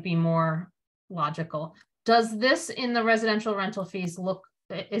those might be more logical. Does this in the residential rental fees look,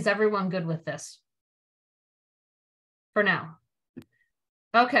 is everyone good with this? For now.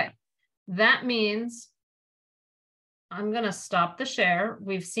 Okay, that means I'm gonna stop the share.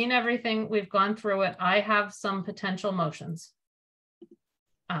 We've seen everything, we've gone through it. I have some potential motions.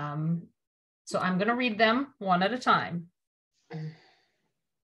 So I'm gonna read them one at a time.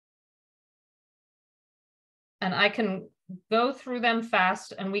 And I can go through them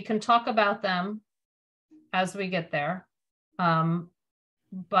fast and we can talk about them as we get there.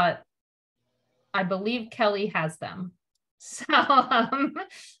 But I believe Kelly has them. So,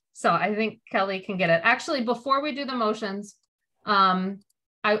 so I think Kelly can get it. Actually, before we do the motions, I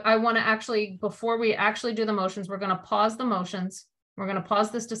want to actually, before we actually do the motions, we're going to pause the motions. We're going to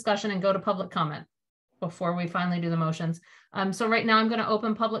pause this discussion and go to public comment before we finally do the motions. So right now I'm going to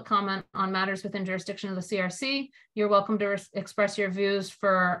open public comment on matters within jurisdiction of the CRC. You're welcome to express your views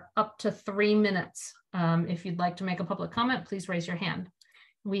for up to 3 minutes. If you'd like to make a public comment, please raise your hand.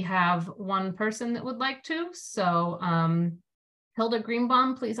 We have one person that would like to. So Hilda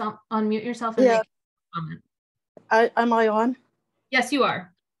Greenbaum, please unmute yourself and make a comment. Am I on? Yes, you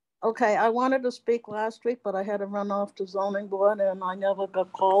are. Okay, I wanted to speak last week, but I had to run off to zoning board and I never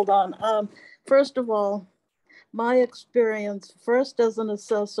got called on. First of all, my experience, first as an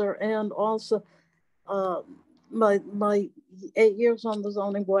assessor and also my 8 years on the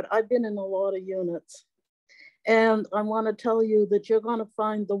zoning board, I've been in a lot of units. And I want to tell you that you're going to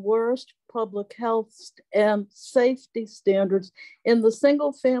find the worst public health and safety standards in the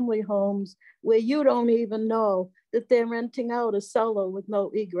single family homes where you don't even know that they're renting out a cellar with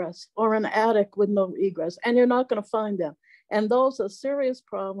no egress or an attic with no egress, and you're not going to find them. And those are serious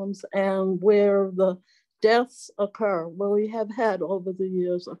problems, and where the deaths occur, where we have had over the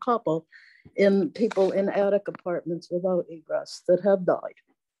years a couple in people in attic apartments without egress that have died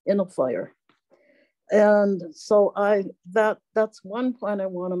in a fire. And so that's one point I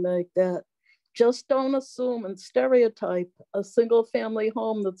want to make, that just don't assume and stereotype a single family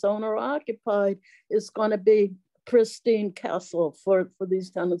home that's owner occupied is going to be pristine castle for these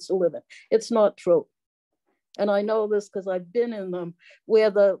tenants to live in. It's not true. And I know this because I've been in them where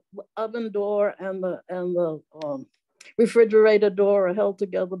the oven door and the refrigerator door are held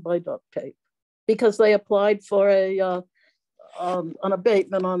together by duct tape because they applied for an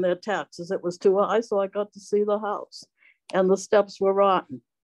abatement on their taxes. It was too high, so I got to see the house, and the steps were rotten.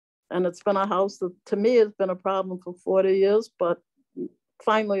 And it's been a house that, to me, has been a problem for 40 years, but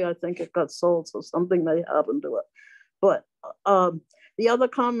finally, I think it got sold, so something may happen to it. But the other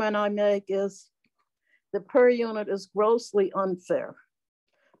comment I make is the per unit is grossly unfair.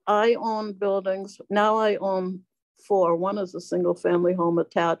 I own buildings, now I own 4. One is a single family home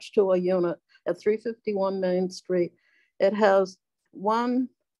attached to a unit at 351 Main Street. It has 1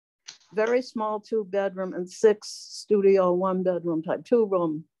 very small 2-bedroom and 6 studio 1-bedroom type,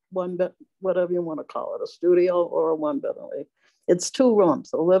 2-room, 1 bed, whatever you want to call it, a studio or a 1-bedroom. It's 2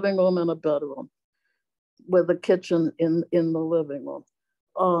 rooms, a living room and a bedroom with a kitchen in the living room.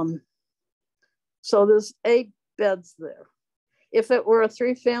 So there's 8 beds there. If it were a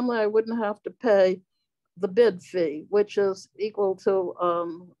 3-family, I wouldn't have to pay the bid fee, which is equal to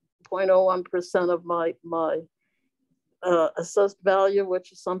 0.01% of my assessed value,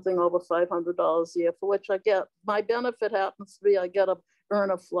 which is something over $500 a year, for which I get, my benefit happens to be I get a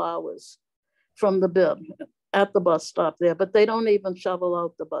urn of flowers from the bid at the bus stop there, but they don't even shovel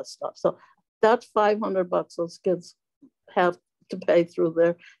out the bus stop. So that's $500 those kids have to pay through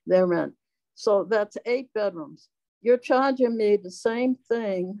their rent. So that's 8 bedrooms. You're charging me the same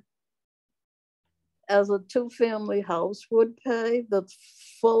thing as a 2-family house would pay, that's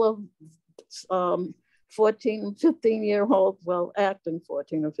full of 14, 15-year-old, well, acting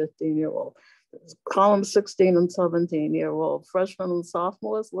 14 or 15-year-old, column 16 and 17-year-old freshmen and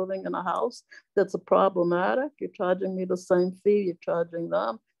sophomores living in a house that's a problematic. You're charging me the same fee you're charging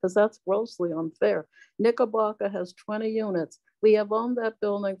them, because that's grossly unfair. Knickerbocker has 20 units. We have owned that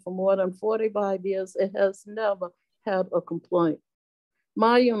building for more than 45 years. It has never, had a complaint.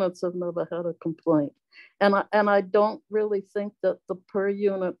 My units have never had a complaint. And I don't really think that the per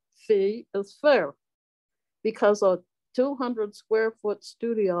unit fee is fair, because a 200 square foot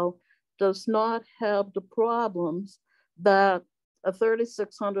studio does not have the problems that a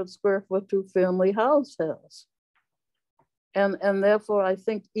 3,600 square foot 2-family house has. And therefore, I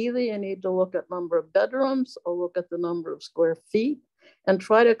think either you need to look at number of bedrooms or look at the number of square feet and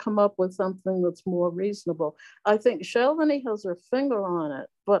try to come up with something that's more reasonable. I think Shalini has her finger on it,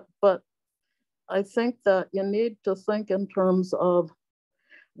 but I think that you need to think in terms of,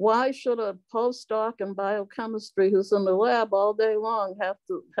 why should a postdoc in biochemistry who's in the lab all day long have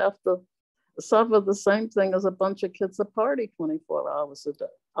to suffer the same thing as a bunch of kids at party 24 hours a day?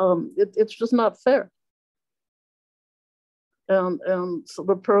 It's just not fair. And so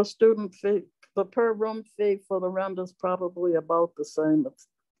the per student fee, the per room fee for the rent is probably about the same.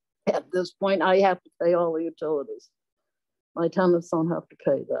 At this point, I have to pay all the utilities. My tenants don't have to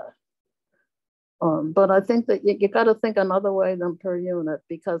pay that. But I think that you got to think another way than per unit,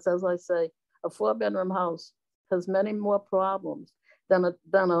 because as I say, a 4-bedroom house has many more problems than a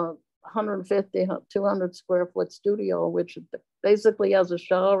 150, 200 square foot studio, which basically has a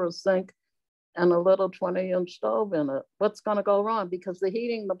shower, a sink, and a little 20-inch stove in it. What's going to go wrong? Because the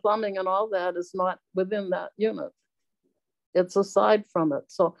heating, the plumbing, and all that is not within that unit. It's aside from it.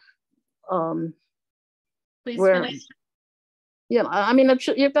 So, Please finish. You know, I mean,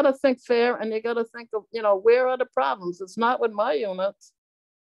 you've got to think fair, and you got to think of, you know, where are the problems? It's not with my units.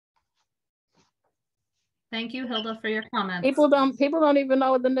 Thank you, Hilda, for your comments. People don't even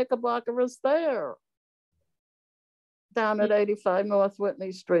know the Knickerbocker is there. Down at 85 North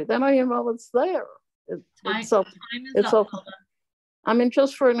Whitney Street. They don't even know it's there. It's up, I mean,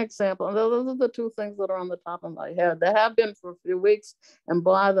 just for an example, those are the two things that are on the top of my head. They have been for a few weeks and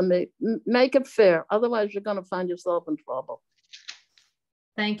bother me. Make it fair. Otherwise, you're going to find yourself in trouble.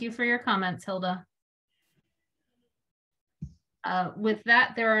 Thank you for your comments, Hilda. With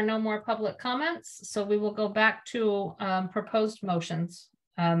that, there are no more public comments, so we will go back to proposed motions.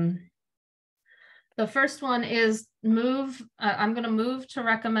 The first one is I'm going to move to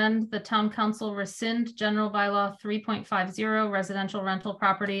recommend the town council rescind general bylaw 3.50 residential rental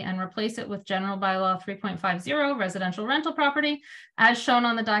property and replace it with general bylaw 3.50 residential rental property, as shown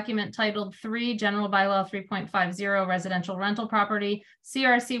on the document titled 3 general bylaw 3.50 residential rental property,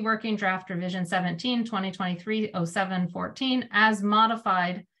 CRC working draft revision 17 2023-07-14, as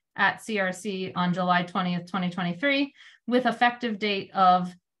modified at CRC on July 20th 2023, with effective date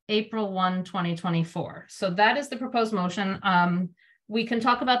of April 1, 2024. So that is the proposed motion. We can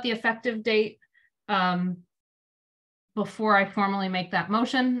talk about the effective date before I formally make that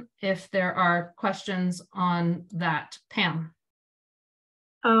motion, if there are questions on that. Pam.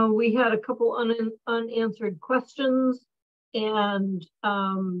 We had a couple unanswered questions, and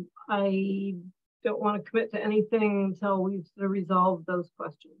I don't want to commit to anything until we've resolved those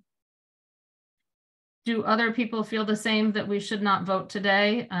questions. Do other people feel the same, that we should not vote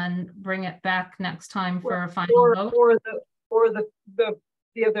today and bring it back next time for a final vote? Or the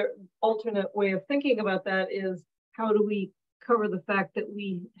other alternate way of thinking about that is, how do we cover the fact that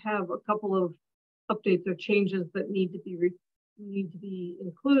we have a couple of updates or changes that need to be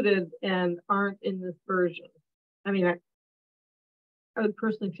included and aren't in this version? I mean, I would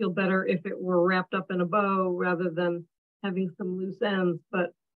personally feel better if it were wrapped up in a bow rather than having some loose ends,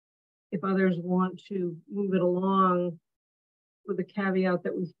 but if others want to move it along with the caveat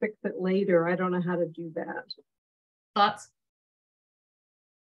that we fix it later, I don't know how to do that. Thoughts?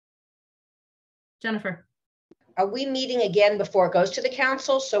 Jennifer? Are we meeting again before it goes to the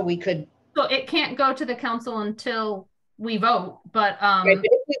council, so we could? So it can't go to the council until we vote, but right, but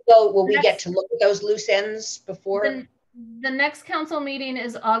if we vote, will we get to look at those loose ends before? The next council meeting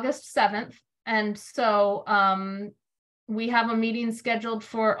is August 7th, and so we have a meeting scheduled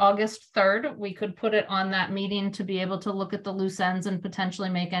for August 3rd. We could put it on that meeting to be able to look at the loose ends and potentially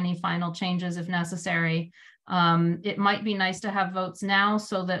make any final changes if necessary. It might be nice to have votes now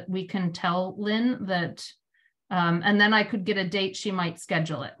so that we can tell Lynn that, and then I could get a date she might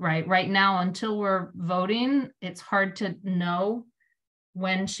schedule it, right? Right now, until we're voting, it's hard to know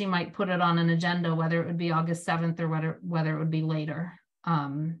when she might put it on an agenda, whether it would be August 7th or whether it would be later.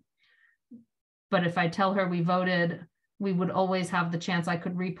 But if I tell her we voted, we would always have the chance. I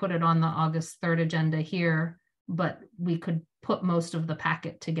could re-put it on the August 3rd agenda here, but we could put most of the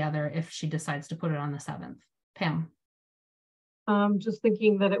packet together if she decides to put it on the 7th. Pam. Just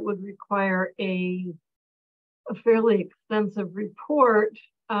thinking that it would require a fairly extensive report.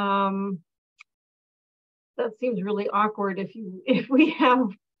 That seems really awkward if we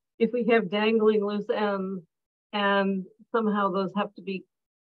have dangling loose ends and somehow those have to be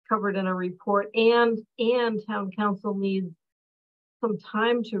covered in a report, and town council needs some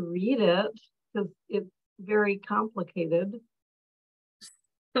time to read it because it's very complicated.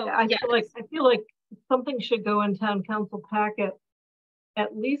 So I yes. feel like something should go in town council packet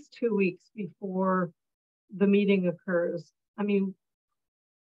at least 2 weeks before the meeting occurs. I mean,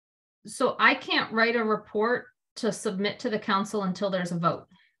 So I can't write a report to submit to the council until there's a vote.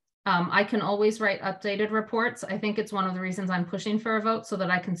 I can always write updated reports. I think it's one of the reasons I'm pushing for a vote so that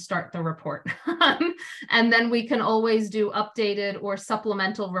I can start the report. And then we can always do updated or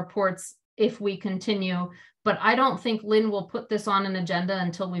supplemental reports if we continue. But I don't think Lynn will put this on an agenda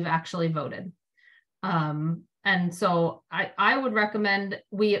until we've actually voted. And so I would recommend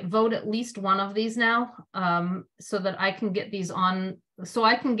we vote at least one of these now, so that I can get these on, so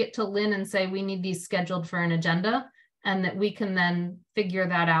I can get to Lynn and say, we need these scheduled for an agenda, and that we can then figure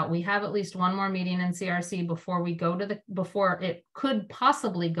that out. We have at least one more meeting in CRC before we go to before it could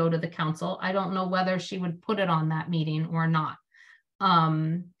possibly go to the council. I don't know whether she would put it on that meeting or not.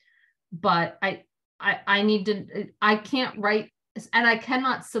 But I need to, I can't write, and I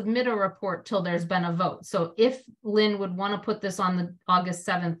cannot submit a report till there's been a vote. So if Lynn would want to put this on the August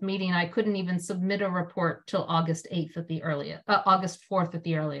 7th meeting, I couldn't even submit a report till August 8th at the earliest, August 4th at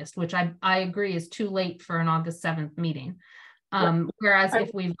the earliest, which I agree is too late for an August 7th meeting. Whereas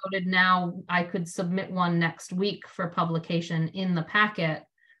if we voted now, I could submit one next week for publication in the packet,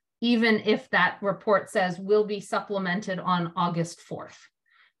 even if that report says will be supplemented on August 4th.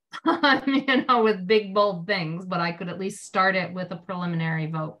 You know, with big bold things, but I could at least start it with a preliminary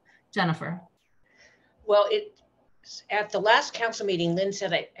vote. Jennifer. Well, at the last council meeting, Lynn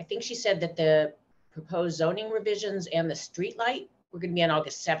said, I think she said that the proposed zoning revisions and the street light were going to be on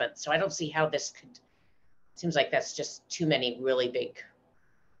August 7th. So I don't see how this could, seems like that's just too many really big.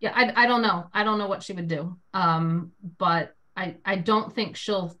 Yeah, I don't know. I don't know what she would do. But I don't think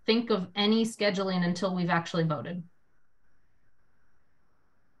she'll think of any scheduling until we've actually voted.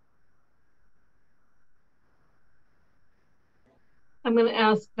 I'm going to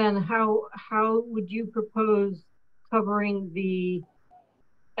ask then, how would you propose covering the,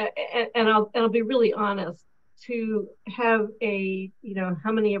 and I'll be really honest, to have a, you know,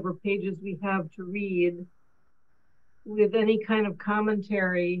 how many ever pages we have to read with any kind of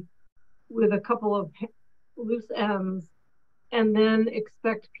commentary with a couple of loose ends, and then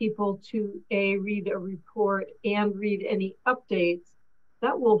expect people to read a report and read any updates.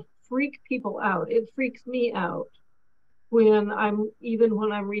 That will freak people out. It freaks me out when I'm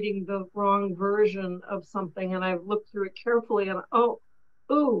reading the wrong version of something and I've looked through it carefully and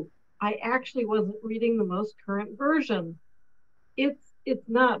I actually wasn't reading the most current version. It's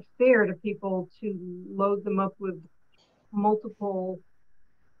not fair to people to load them up with multiple,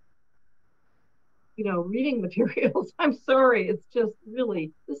 you know, reading materials. I'm sorry. It's just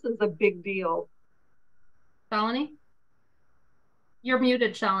really, this is a big deal. Shalini? You're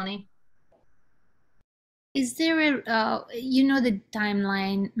muted, Shalini. Is there a, you know, the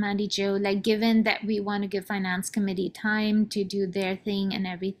timeline, Mandy Jo, like given that we want to give finance committee time to do their thing and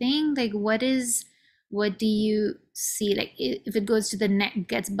everything, like what do you see, like if it goes to the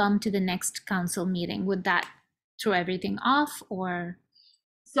gets bumped to the next council meeting, would that throw everything off or?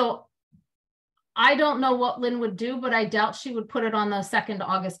 So I don't know what Lynn would do, but I doubt she would put it on the 2nd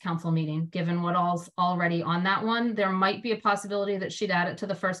August council meeting, given what all's already on that one. There might be a possibility that she'd add it to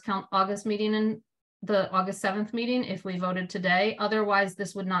the first August meeting and the August 7th meeting if we voted today. Otherwise,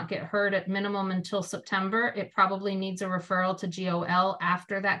 this would not get heard at minimum until September. It probably needs a referral to GOL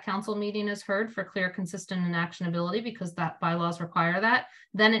after that council meeting is heard for clear, consistent, and actionability, because that bylaws require that.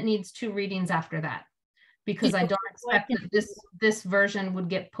 Then it needs 2 readings after that, because I don't expect that this version would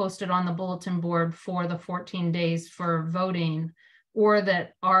get posted on the bulletin board for the 14 days for voting, or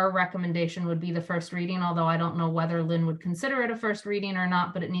that our recommendation would be the first reading, although I don't know whether Lynn would consider it a first reading or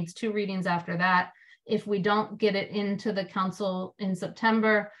not, but it needs 2 readings after that. If we don't get it into the council in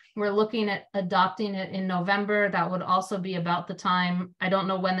September, we're looking at adopting it in November. That would also be about the time, I don't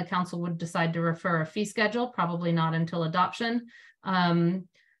know when the council would decide to refer a fee schedule, probably not until adoption.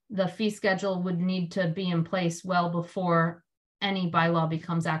 The fee schedule would need to be in place well before any bylaw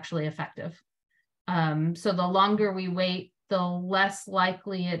becomes actually effective. So the longer we wait, the less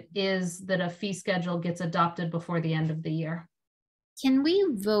likely it is that a fee schedule gets adopted before the end of the year. Can we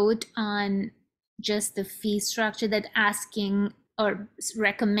vote on just the fee structure, that asking or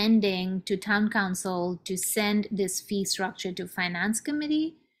recommending to town council to send this fee structure to finance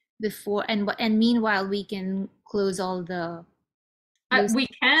committee before, and meanwhile we can close all the we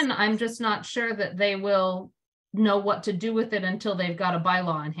can. I'm just not sure that they will know what to do with it until they've got a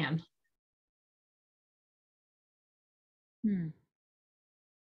bylaw in hand.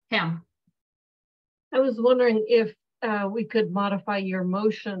 Pam. I was wondering if we could modify your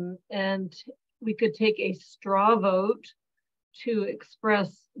motion and we could take a straw vote to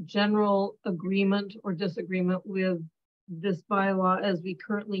express general agreement or disagreement with this bylaw as we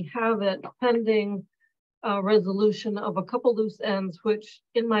currently have it, pending resolution of a couple loose ends, which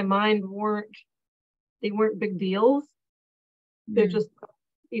in my mind weren't big deals. They're just,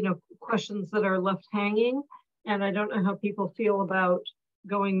 questions that are left hanging. And I don't know how people feel about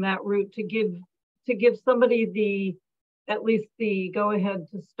going that route to give somebody at least the go ahead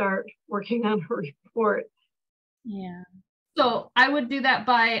to start working on her report. Yeah. So I would do that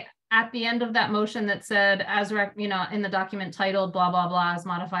by at the end of that motion that said, as in the document titled blah, blah, blah, as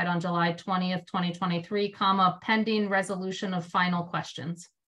modified on July 20th, 2023, comma, pending resolution of final questions.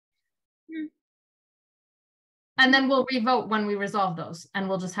 And then we'll revote when we resolve those and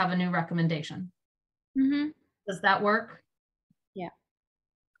we'll just have a new recommendation. Does that work? Yeah.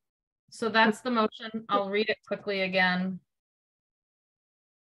 So that's the motion. I'll read it quickly again.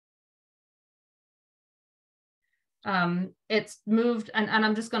 It's moved, and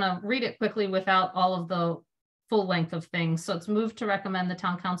I'm just going to read it quickly without all of the full length of things. So it's moved to recommend the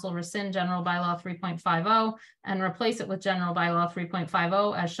town council rescind general bylaw 3.50 and replace it with general bylaw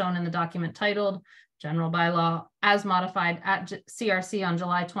 3.50 as shown in the document titled general bylaw as modified at CRC on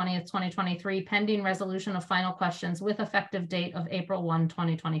July 20th, 2023, pending resolution of final questions with effective date of April 1,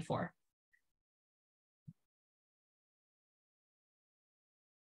 2024.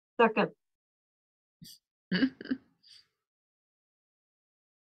 Second.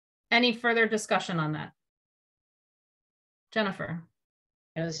 Any further discussion on that? Jennifer.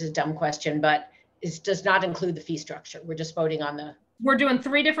 I know this is a dumb question, but it does not include the fee structure. We're just voting on the. We're doing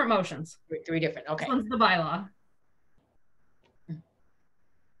three different motions. Three different, okay. This one's the bylaw.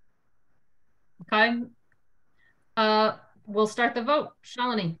 Okay. We'll start the vote.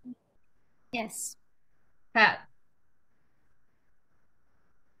 Shalini. Yes. Pat.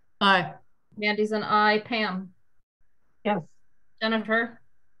 Aye. Mandy's an aye. Pam. Yes. Jennifer.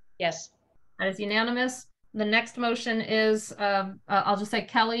 Yes. That is unanimous. The next motion is, I'll just say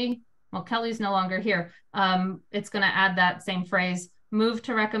Kelly. Well, Kelly's no longer here. It's going to add that same phrase. Move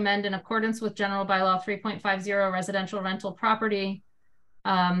to recommend in accordance with General Bylaw 3.50 residential rental property.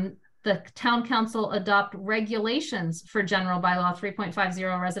 The town council adopt regulations for General Bylaw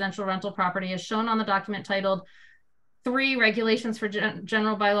 3.50 residential rental property as shown on the document titled 3 regulations for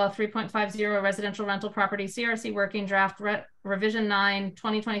General Bylaw 3.50 residential rental property CRC working draft revision 9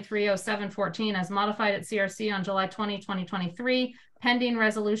 2023-07-14 as modified at CRC on July 20, 2023, pending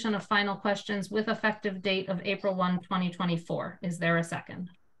resolution of final questions with effective date of April 1, 2024. Is there a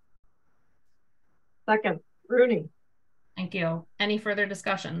second? Second. Rooney. Thank you. Any further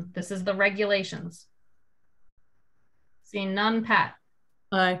discussion? This is the regulations. Seeing none. Pat.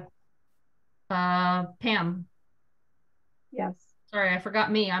 Aye. Pam. Yes. Sorry, I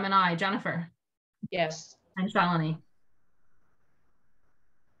forgot me. I'm an aye. Jennifer. Yes. And Shalini.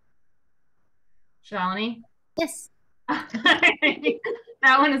 Shalini. Yes.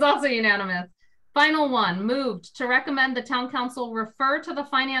 That one is also unanimous. Final one, moved to recommend the town council refer to the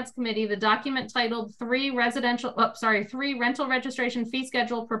finance committee the document titled 3 rental registration fee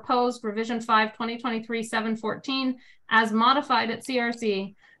schedule proposed revision 5 2023-7-14 as modified at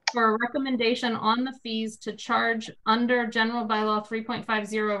CRC for a recommendation on the fees to charge under General Bylaw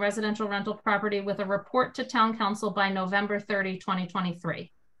 3.50 residential rental property with a report to town council by November 30, 2023.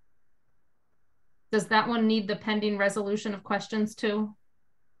 Does that one need the pending resolution of questions too?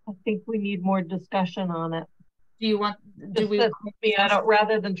 I think we need more discussion on it. Do you want,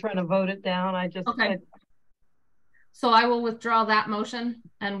 rather than trying to vote it down, okay. So I will withdraw that motion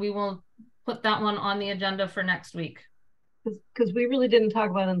and we will put that one on the agenda for next week. Because we really didn't talk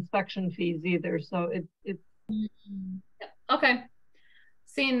about inspection fees either. So okay.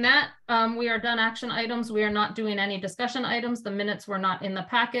 Seeing that, we are done action items. We are not doing any discussion items. The minutes were not in the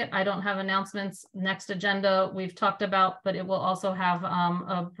packet. I don't have announcements. Next agenda we've talked about, but it will also have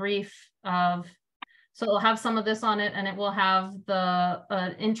a brief of, so it'll have some of this on it and it will have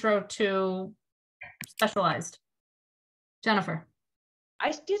the intro to specialized. Jennifer.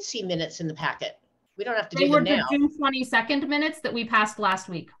 I did see minutes in the packet. We don't have to They do were them now. the June 22nd minutes that we passed last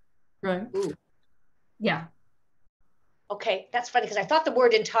week. Right. Ooh. Yeah. Okay, that's funny because I thought the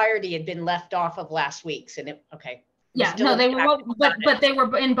word entirety had been left off of last week's and it, okay. Yeah, no, they were, but they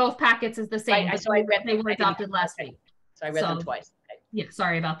were in both packets is the same. Right, so I read they were adopted last week. So I read them twice. Okay. Yeah,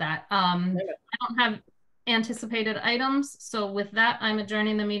 sorry about that. I don't have anticipated items. So with that, I'm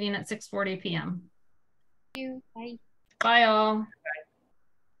adjourning the meeting at 6:40 p.m. Thank you. Bye. Bye all.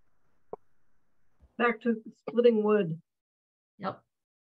 back to splitting wood. Yep.